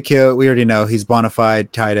Tyreek Hill, we already know he's bona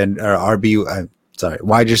fide tight end or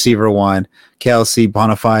wide receiver 1. Kelsey,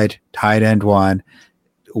 bona fide tight end 1.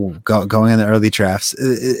 Going in the early drafts.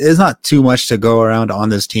 It's not too much to go around on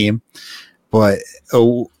this team, but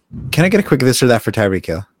can I get a quick this or that for Tyreek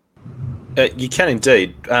Hill? You can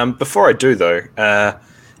indeed. Before I do, though,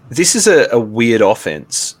 this is a weird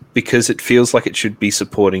offense because it feels like it should be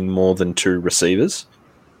supporting more than 2 receivers.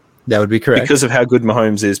 That would be correct. Because of how good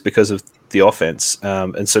Mahomes is, because of the offense.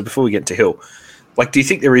 And so before we get to Hill, do you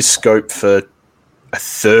think there is scope for a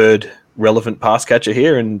third relevant pass catcher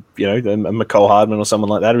here and, a McCole Hardman or someone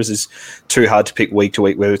like that? Or is this too hard to pick week to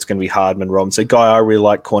week whether it's going to be Hardman, Robinson? A guy I really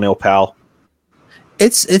like, Cornell Powell.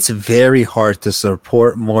 It's very hard to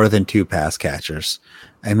support more than 2 pass catchers.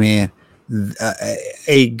 I mean,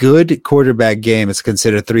 a good quarterback game is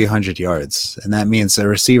considered 300 yards, and that means a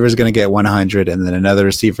receiver is going to get 100, and then another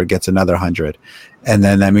receiver gets another 100, and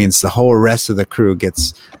then that means the whole rest of the crew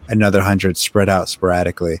gets another 100 spread out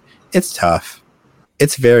sporadically. It's tough.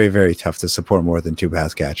 It's very, very tough to support more than 2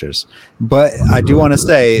 pass catchers. But I do want to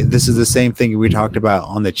say this is the same thing we talked about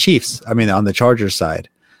on the Chiefs. I mean, on the Chargers side.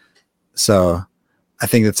 So I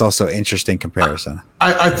think that's also an interesting comparison.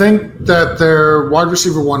 I think that their wide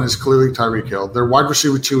receiver 1 is clearly Tyreek Hill. Their wide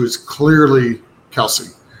receiver 2 is clearly Kelsey.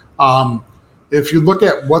 If you look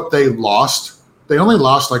at what they lost, they only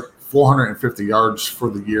lost 450 yards for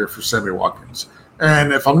the year for Sammy Watkins.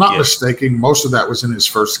 And if I'm not mistaken, most of that was in his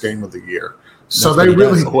first game of the year. So they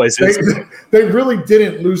really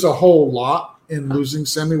didn't lose a whole lot in losing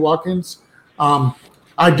Sammy Watkins.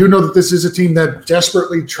 I do know that this is a team that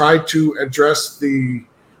desperately tried to address the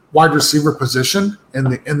wide receiver position in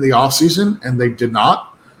the offseason, and they did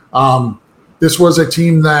not. This was a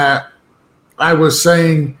team that I was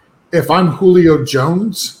saying, if I'm Julio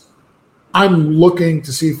Jones, I'm looking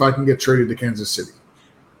to see if I can get traded to Kansas City.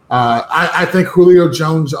 I think Julio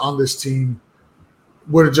Jones on this team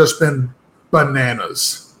would have just been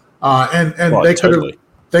bananas, and they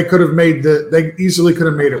easily could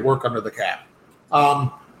have made it work under the cap.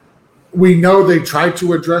 We know they tried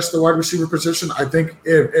to address the wide receiver position. I think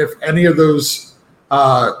if any of those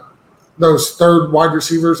third wide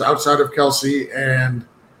receivers outside of Kelsey and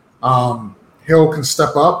Hill can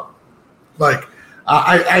step up,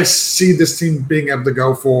 I see this team being able to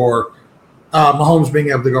go for Mahomes being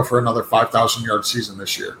able to go for another 5,000 yard season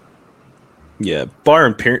this year. Yeah,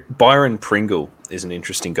 Byron Pringle is an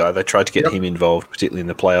interesting guy. They tried to get him involved, particularly in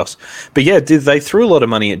the playoffs. But yeah, they threw a lot of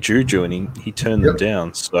money at Juju, and he turned them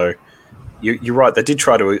down. So you're right. They did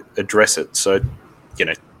try to address it. So,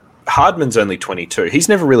 Hardman's only 22. He's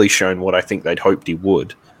never really shown what I think they'd hoped he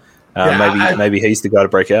would. Maybe he's the guy to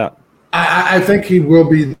break out. I think he will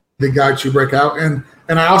be the guy to break out. And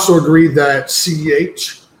I also agree that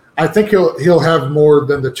CEH, I think he'll have more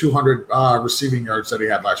than the 200 receiving yards that he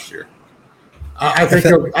had last year. I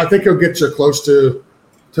think he'll get you close to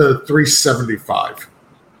 375.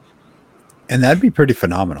 And that'd be pretty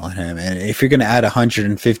phenomenal. And if you're going to add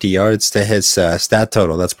 150 yards to his stat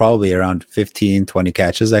total, that's probably around 15, 20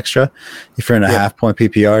 catches extra. If you're in a half-point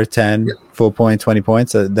PPR, 10, full point, 20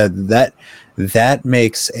 points, that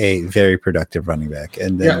makes a very productive running back.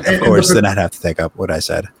 And then, of course, then I'd have to take up what I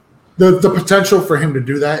said. The potential for him to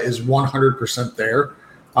do that is 100% there.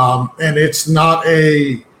 And it's not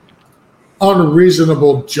a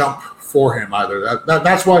unreasonable jump for him either.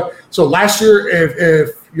 That's why. So last year,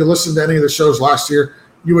 if you listened to any of the shows last year,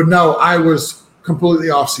 you would know I was completely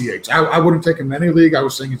off CH. I wouldn't take him in any league. I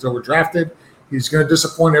was saying he's overdrafted. He's going to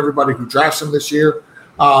disappoint everybody who drafts him this year.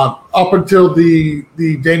 Up until the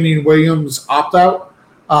Damian Williams opt-out,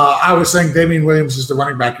 I was saying Damian Williams is the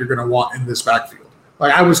running back you're going to want in this backfield.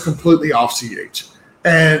 Like, I was completely off CH.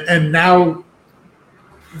 And now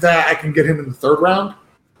that I can get him in the third round,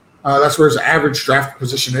 that's where his average draft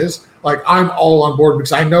position is. Like, I'm all on board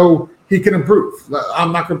because I know he can improve.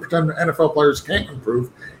 I'm not going to pretend NFL players can't improve.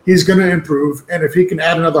 He's going to improve. And if he can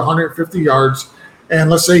add another 150 yards, and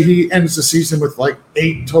let's say he ends the season with like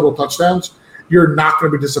 8 total touchdowns, you're not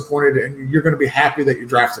going to be disappointed, and you're going to be happy that you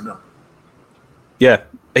drafted him. Yeah.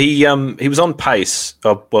 He was on pace,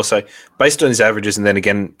 based on his averages and then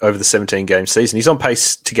again over the 17-game season, he's on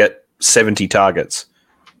pace to get 70 targets.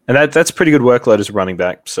 And that's a pretty good workload as a running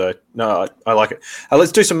back. So, no, I like it.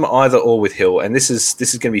 Let's do some either or with Hill. And this is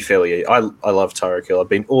going to be fairly – I love Tyreek Hill. I've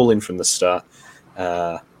been all in from the start.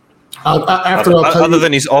 Other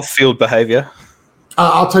than his off-field behavior.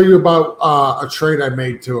 I'll tell you about a trade I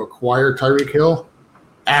made to acquire Tyreek Hill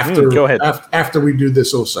go ahead. after we do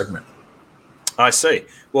this little segment. I see.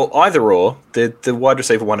 Well, either or, the wide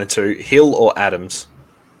receiver 1 and 2, Hill or Adams?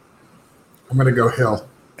 I'm going to go Hill.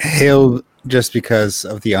 Hill, just because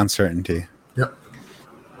of the uncertainty. Yep.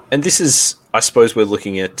 And this is, I suppose we're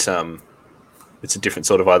looking at, it's a different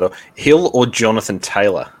sort of either. Hill or Jonathan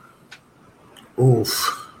Taylor?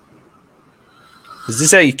 Oof. Is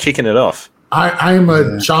this how you're kicking it off? I'm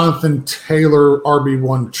a Jonathan Taylor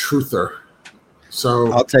RB1 truther.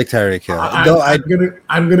 So I'll take Tyreek Hill.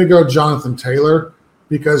 I'm gonna go Jonathan Taylor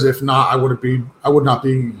because if not, I would not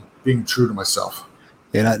be being true to myself.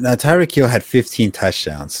 Yeah, now Tyreek Hill had 15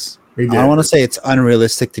 touchdowns. He did. I don't want to say it's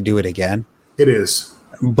unrealistic to do it again. It is,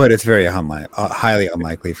 but it's very highly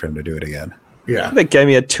unlikely for him to do it again. Yeah, that game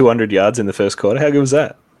he had 200 yards in the first quarter. How good was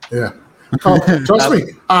that? Yeah. Oh, trust me,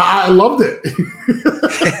 I loved it.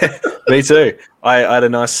 Me too. I had a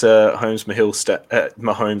nice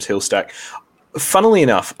Mahomes Hill stack. Funnily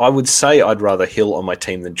enough, I would say I'd rather Hill on my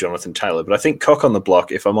team than Jonathan Taylor, but I think cock on the block.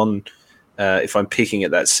 If I'm picking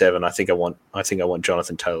at that 7, I think I want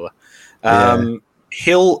Jonathan Taylor.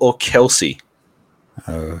 Hill or Kelsey?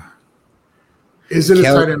 Is it a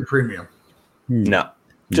tight end premium? No,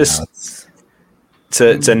 just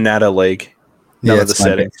it's a Natter league. No other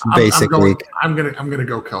setting. Basic league. I'm gonna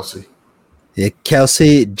go Kelsey. Yeah,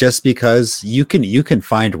 Kelsey, just because you can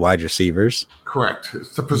find wide receivers. Correct.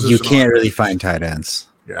 It's the position. You can't really find tight ends.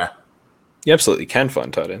 Yeah. You absolutely can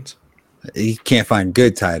find tight ends. You can't find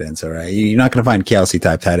good tight ends, all right? You're not going to find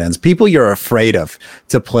Kelsey-type tight ends. People you're afraid of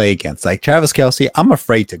to play against. Like Travis Kelce, I'm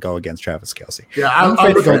afraid to go against Travis Kelce. Yeah,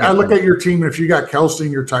 I look at your team, and if you got Kelce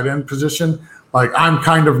in your tight end position, like I'm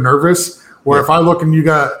kind of nervous. Where if I look and you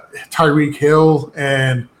got Tyreek Hill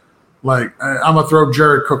and like I'm gonna throw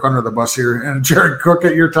Jared Cook under the bus here, and Jared Cook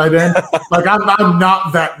at your tight end, like I'm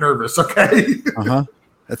not that nervous. Okay.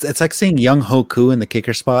 It's like seeing Young Hoku in the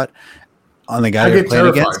kicker spot on the guy you're playing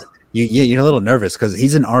against. You're a little nervous because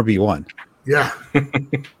he's an RB1. Yeah.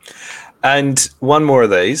 And one more of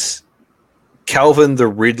these: Calvin the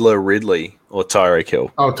Riddler Ridley or Tyreek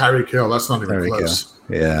Hill. Oh, Tyreek Hill. That's not even close.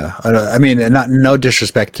 Yeah, I mean, no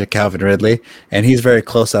disrespect to Calvin Ridley, and he's very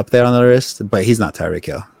close up there on the list, but he's not Tyreek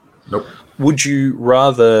Hill. Nope. Would you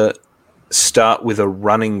rather start with a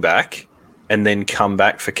running back and then come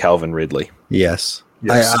back for Calvin Ridley? Yes.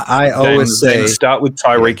 I always say start with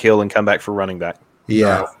Tyreek Hill and come back for running back.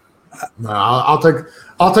 Yeah. No, I'll take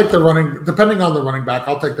the running. Depending on the running back,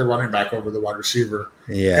 I'll take the running back over the wide receiver.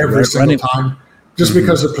 Yeah, every single time, just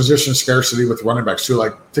because of position scarcity with running backs too.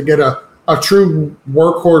 Like to get a a true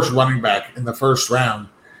workhorse running back in the first round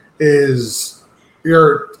is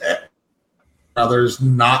there's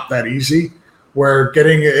not that easy. Where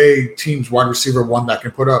getting a team's wide receiver one that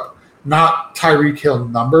can put up not Tyreek Hill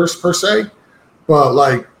numbers per se, but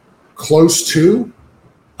like close to,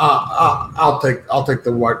 I'll take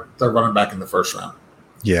the running back in the first round.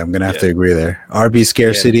 Yeah, I'm gonna have to agree there. RB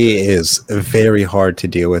scarcity is very hard to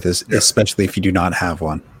deal with, especially if you do not have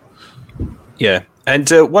one. Yeah, and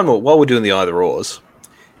one more while we're doing the either ors,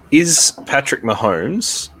 is Patrick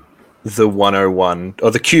Mahomes the 101 or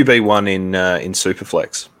the QB1 in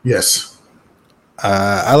Superflex? Yes.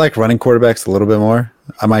 I like running quarterbacks a little bit more.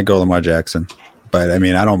 I might go Lamar Jackson, but I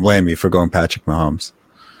mean, I don't blame you for going Patrick Mahomes.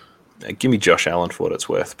 Give me Josh Allen for what it's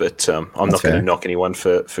worth, but I'm not going to knock anyone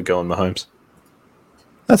for going Mahomes.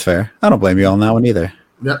 That's fair. I don't blame you on that one either.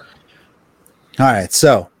 Yep. All right,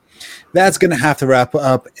 so that's going to have to wrap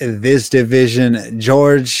up this division.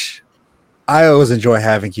 George, I always enjoy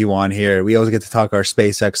having you on here. We always get to talk our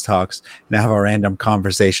SpaceX talks and have our random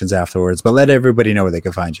conversations afterwards, but let everybody know where they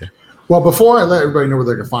can find you. Well, before I let everybody know where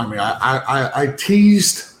they can find me, I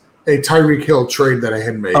teased a Tyreek Hill trade that I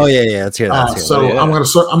had made. Oh yeah, let's hear that. I'm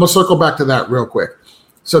gonna circle back to that real quick.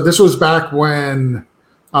 So this was back when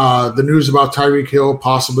the news about Tyreek Hill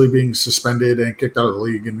possibly being suspended and kicked out of the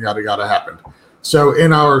league and yada yada happened. So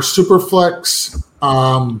in our Superflex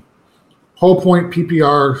Whole Point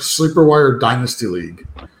PPR Sleeper Wire Dynasty League,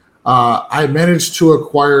 I managed to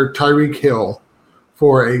acquire Tyreek Hill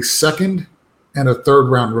for a second and a third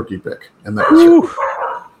round rookie pick. And that was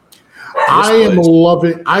I am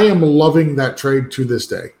loving that trade to this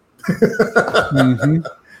day.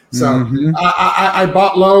 So I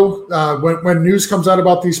bought low when news comes out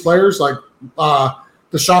about these players like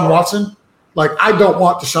Deshaun Watson. Like, I don't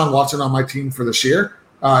want Deshaun Watson on my team for this year.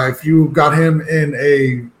 If you got him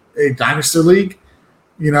in a dynasty league,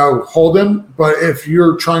 hold him. But if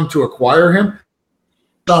you're trying to acquire him,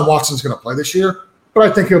 Deshaun Watson's going to play this year. But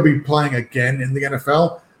I think he'll be playing again in the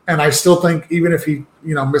NFL. And I still think even if he,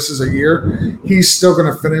 misses a year, he's still going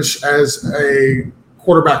to finish as a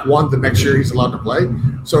quarterback one the next year he's allowed to play.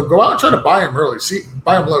 So go out and try to buy him early.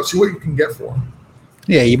 Buy him low. See what you can get for him.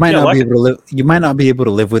 Yeah, you might not be able to live. You might not be able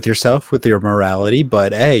to live with yourself with your morality,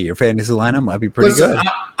 but hey, your fantasy lineup might be pretty good.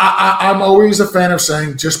 I'm always a fan of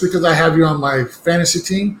saying just because I have you on my fantasy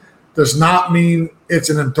team does not mean it's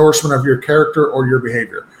an endorsement of your character or your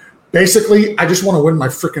behavior. Basically, I just want to win my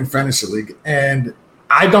freaking fantasy league, and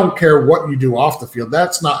I don't care what you do off the field.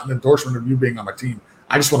 That's not an endorsement of you being on my team.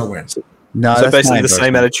 I just want to win. No, so basically the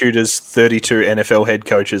same attitude as 32 NFL head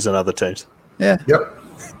coaches and other teams. Yeah. Yep.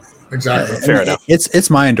 Exactly. Fair enough. It's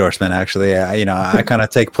my endorsement, actually. I kind of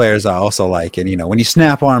take players I also like, and when you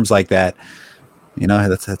snap arms like that,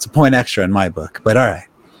 that's a point extra in my book. But all right,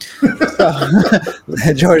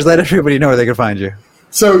 so, George, let everybody know where they can find you.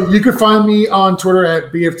 So you can find me on Twitter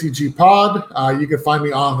at BFTGPod. You can find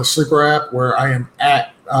me on the Sleeper app where I am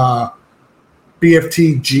at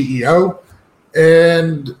BFTGEO.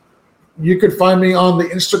 And you can find me on the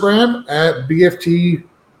Instagram at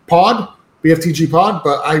BFTGPod,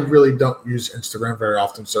 but I really don't use Instagram very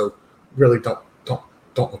often, so really don't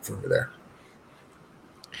look for me there.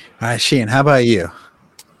 All right, Sheehan, how about you?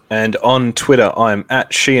 And on Twitter, I'm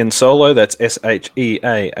at Sheehan Solo. That's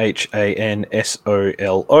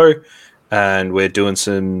SheehanSolo. And we're doing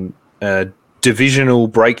some divisional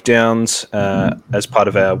breakdowns as part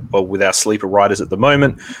of with our sleeper riders at the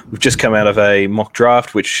moment. We've just come out of a mock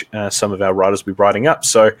draft, which some of our riders will be writing up.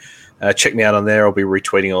 So check me out on there. I'll be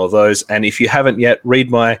retweeting all of those. And if you haven't yet,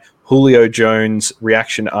 read my Julio Jones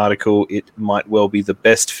reaction article. It might well be the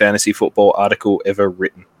best fantasy football article ever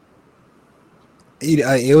written.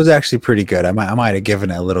 It was actually pretty good. I might have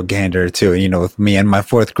given it a little gander too. And with me and my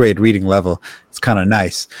 4th grade reading level, it's kind of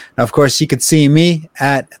nice. Now, of course, you could see me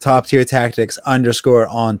at Top Tier Tactics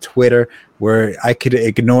 _ on Twitter, where I could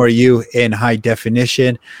ignore you in high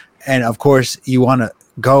definition. And of course, you want to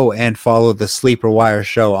go and follow the Sleeper Wire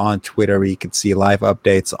Show on Twitter, where you can see live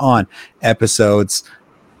updates on episodes,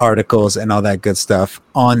 articles, and all that good stuff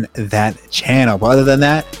on that channel. But other than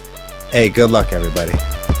that, hey, good luck, everybody.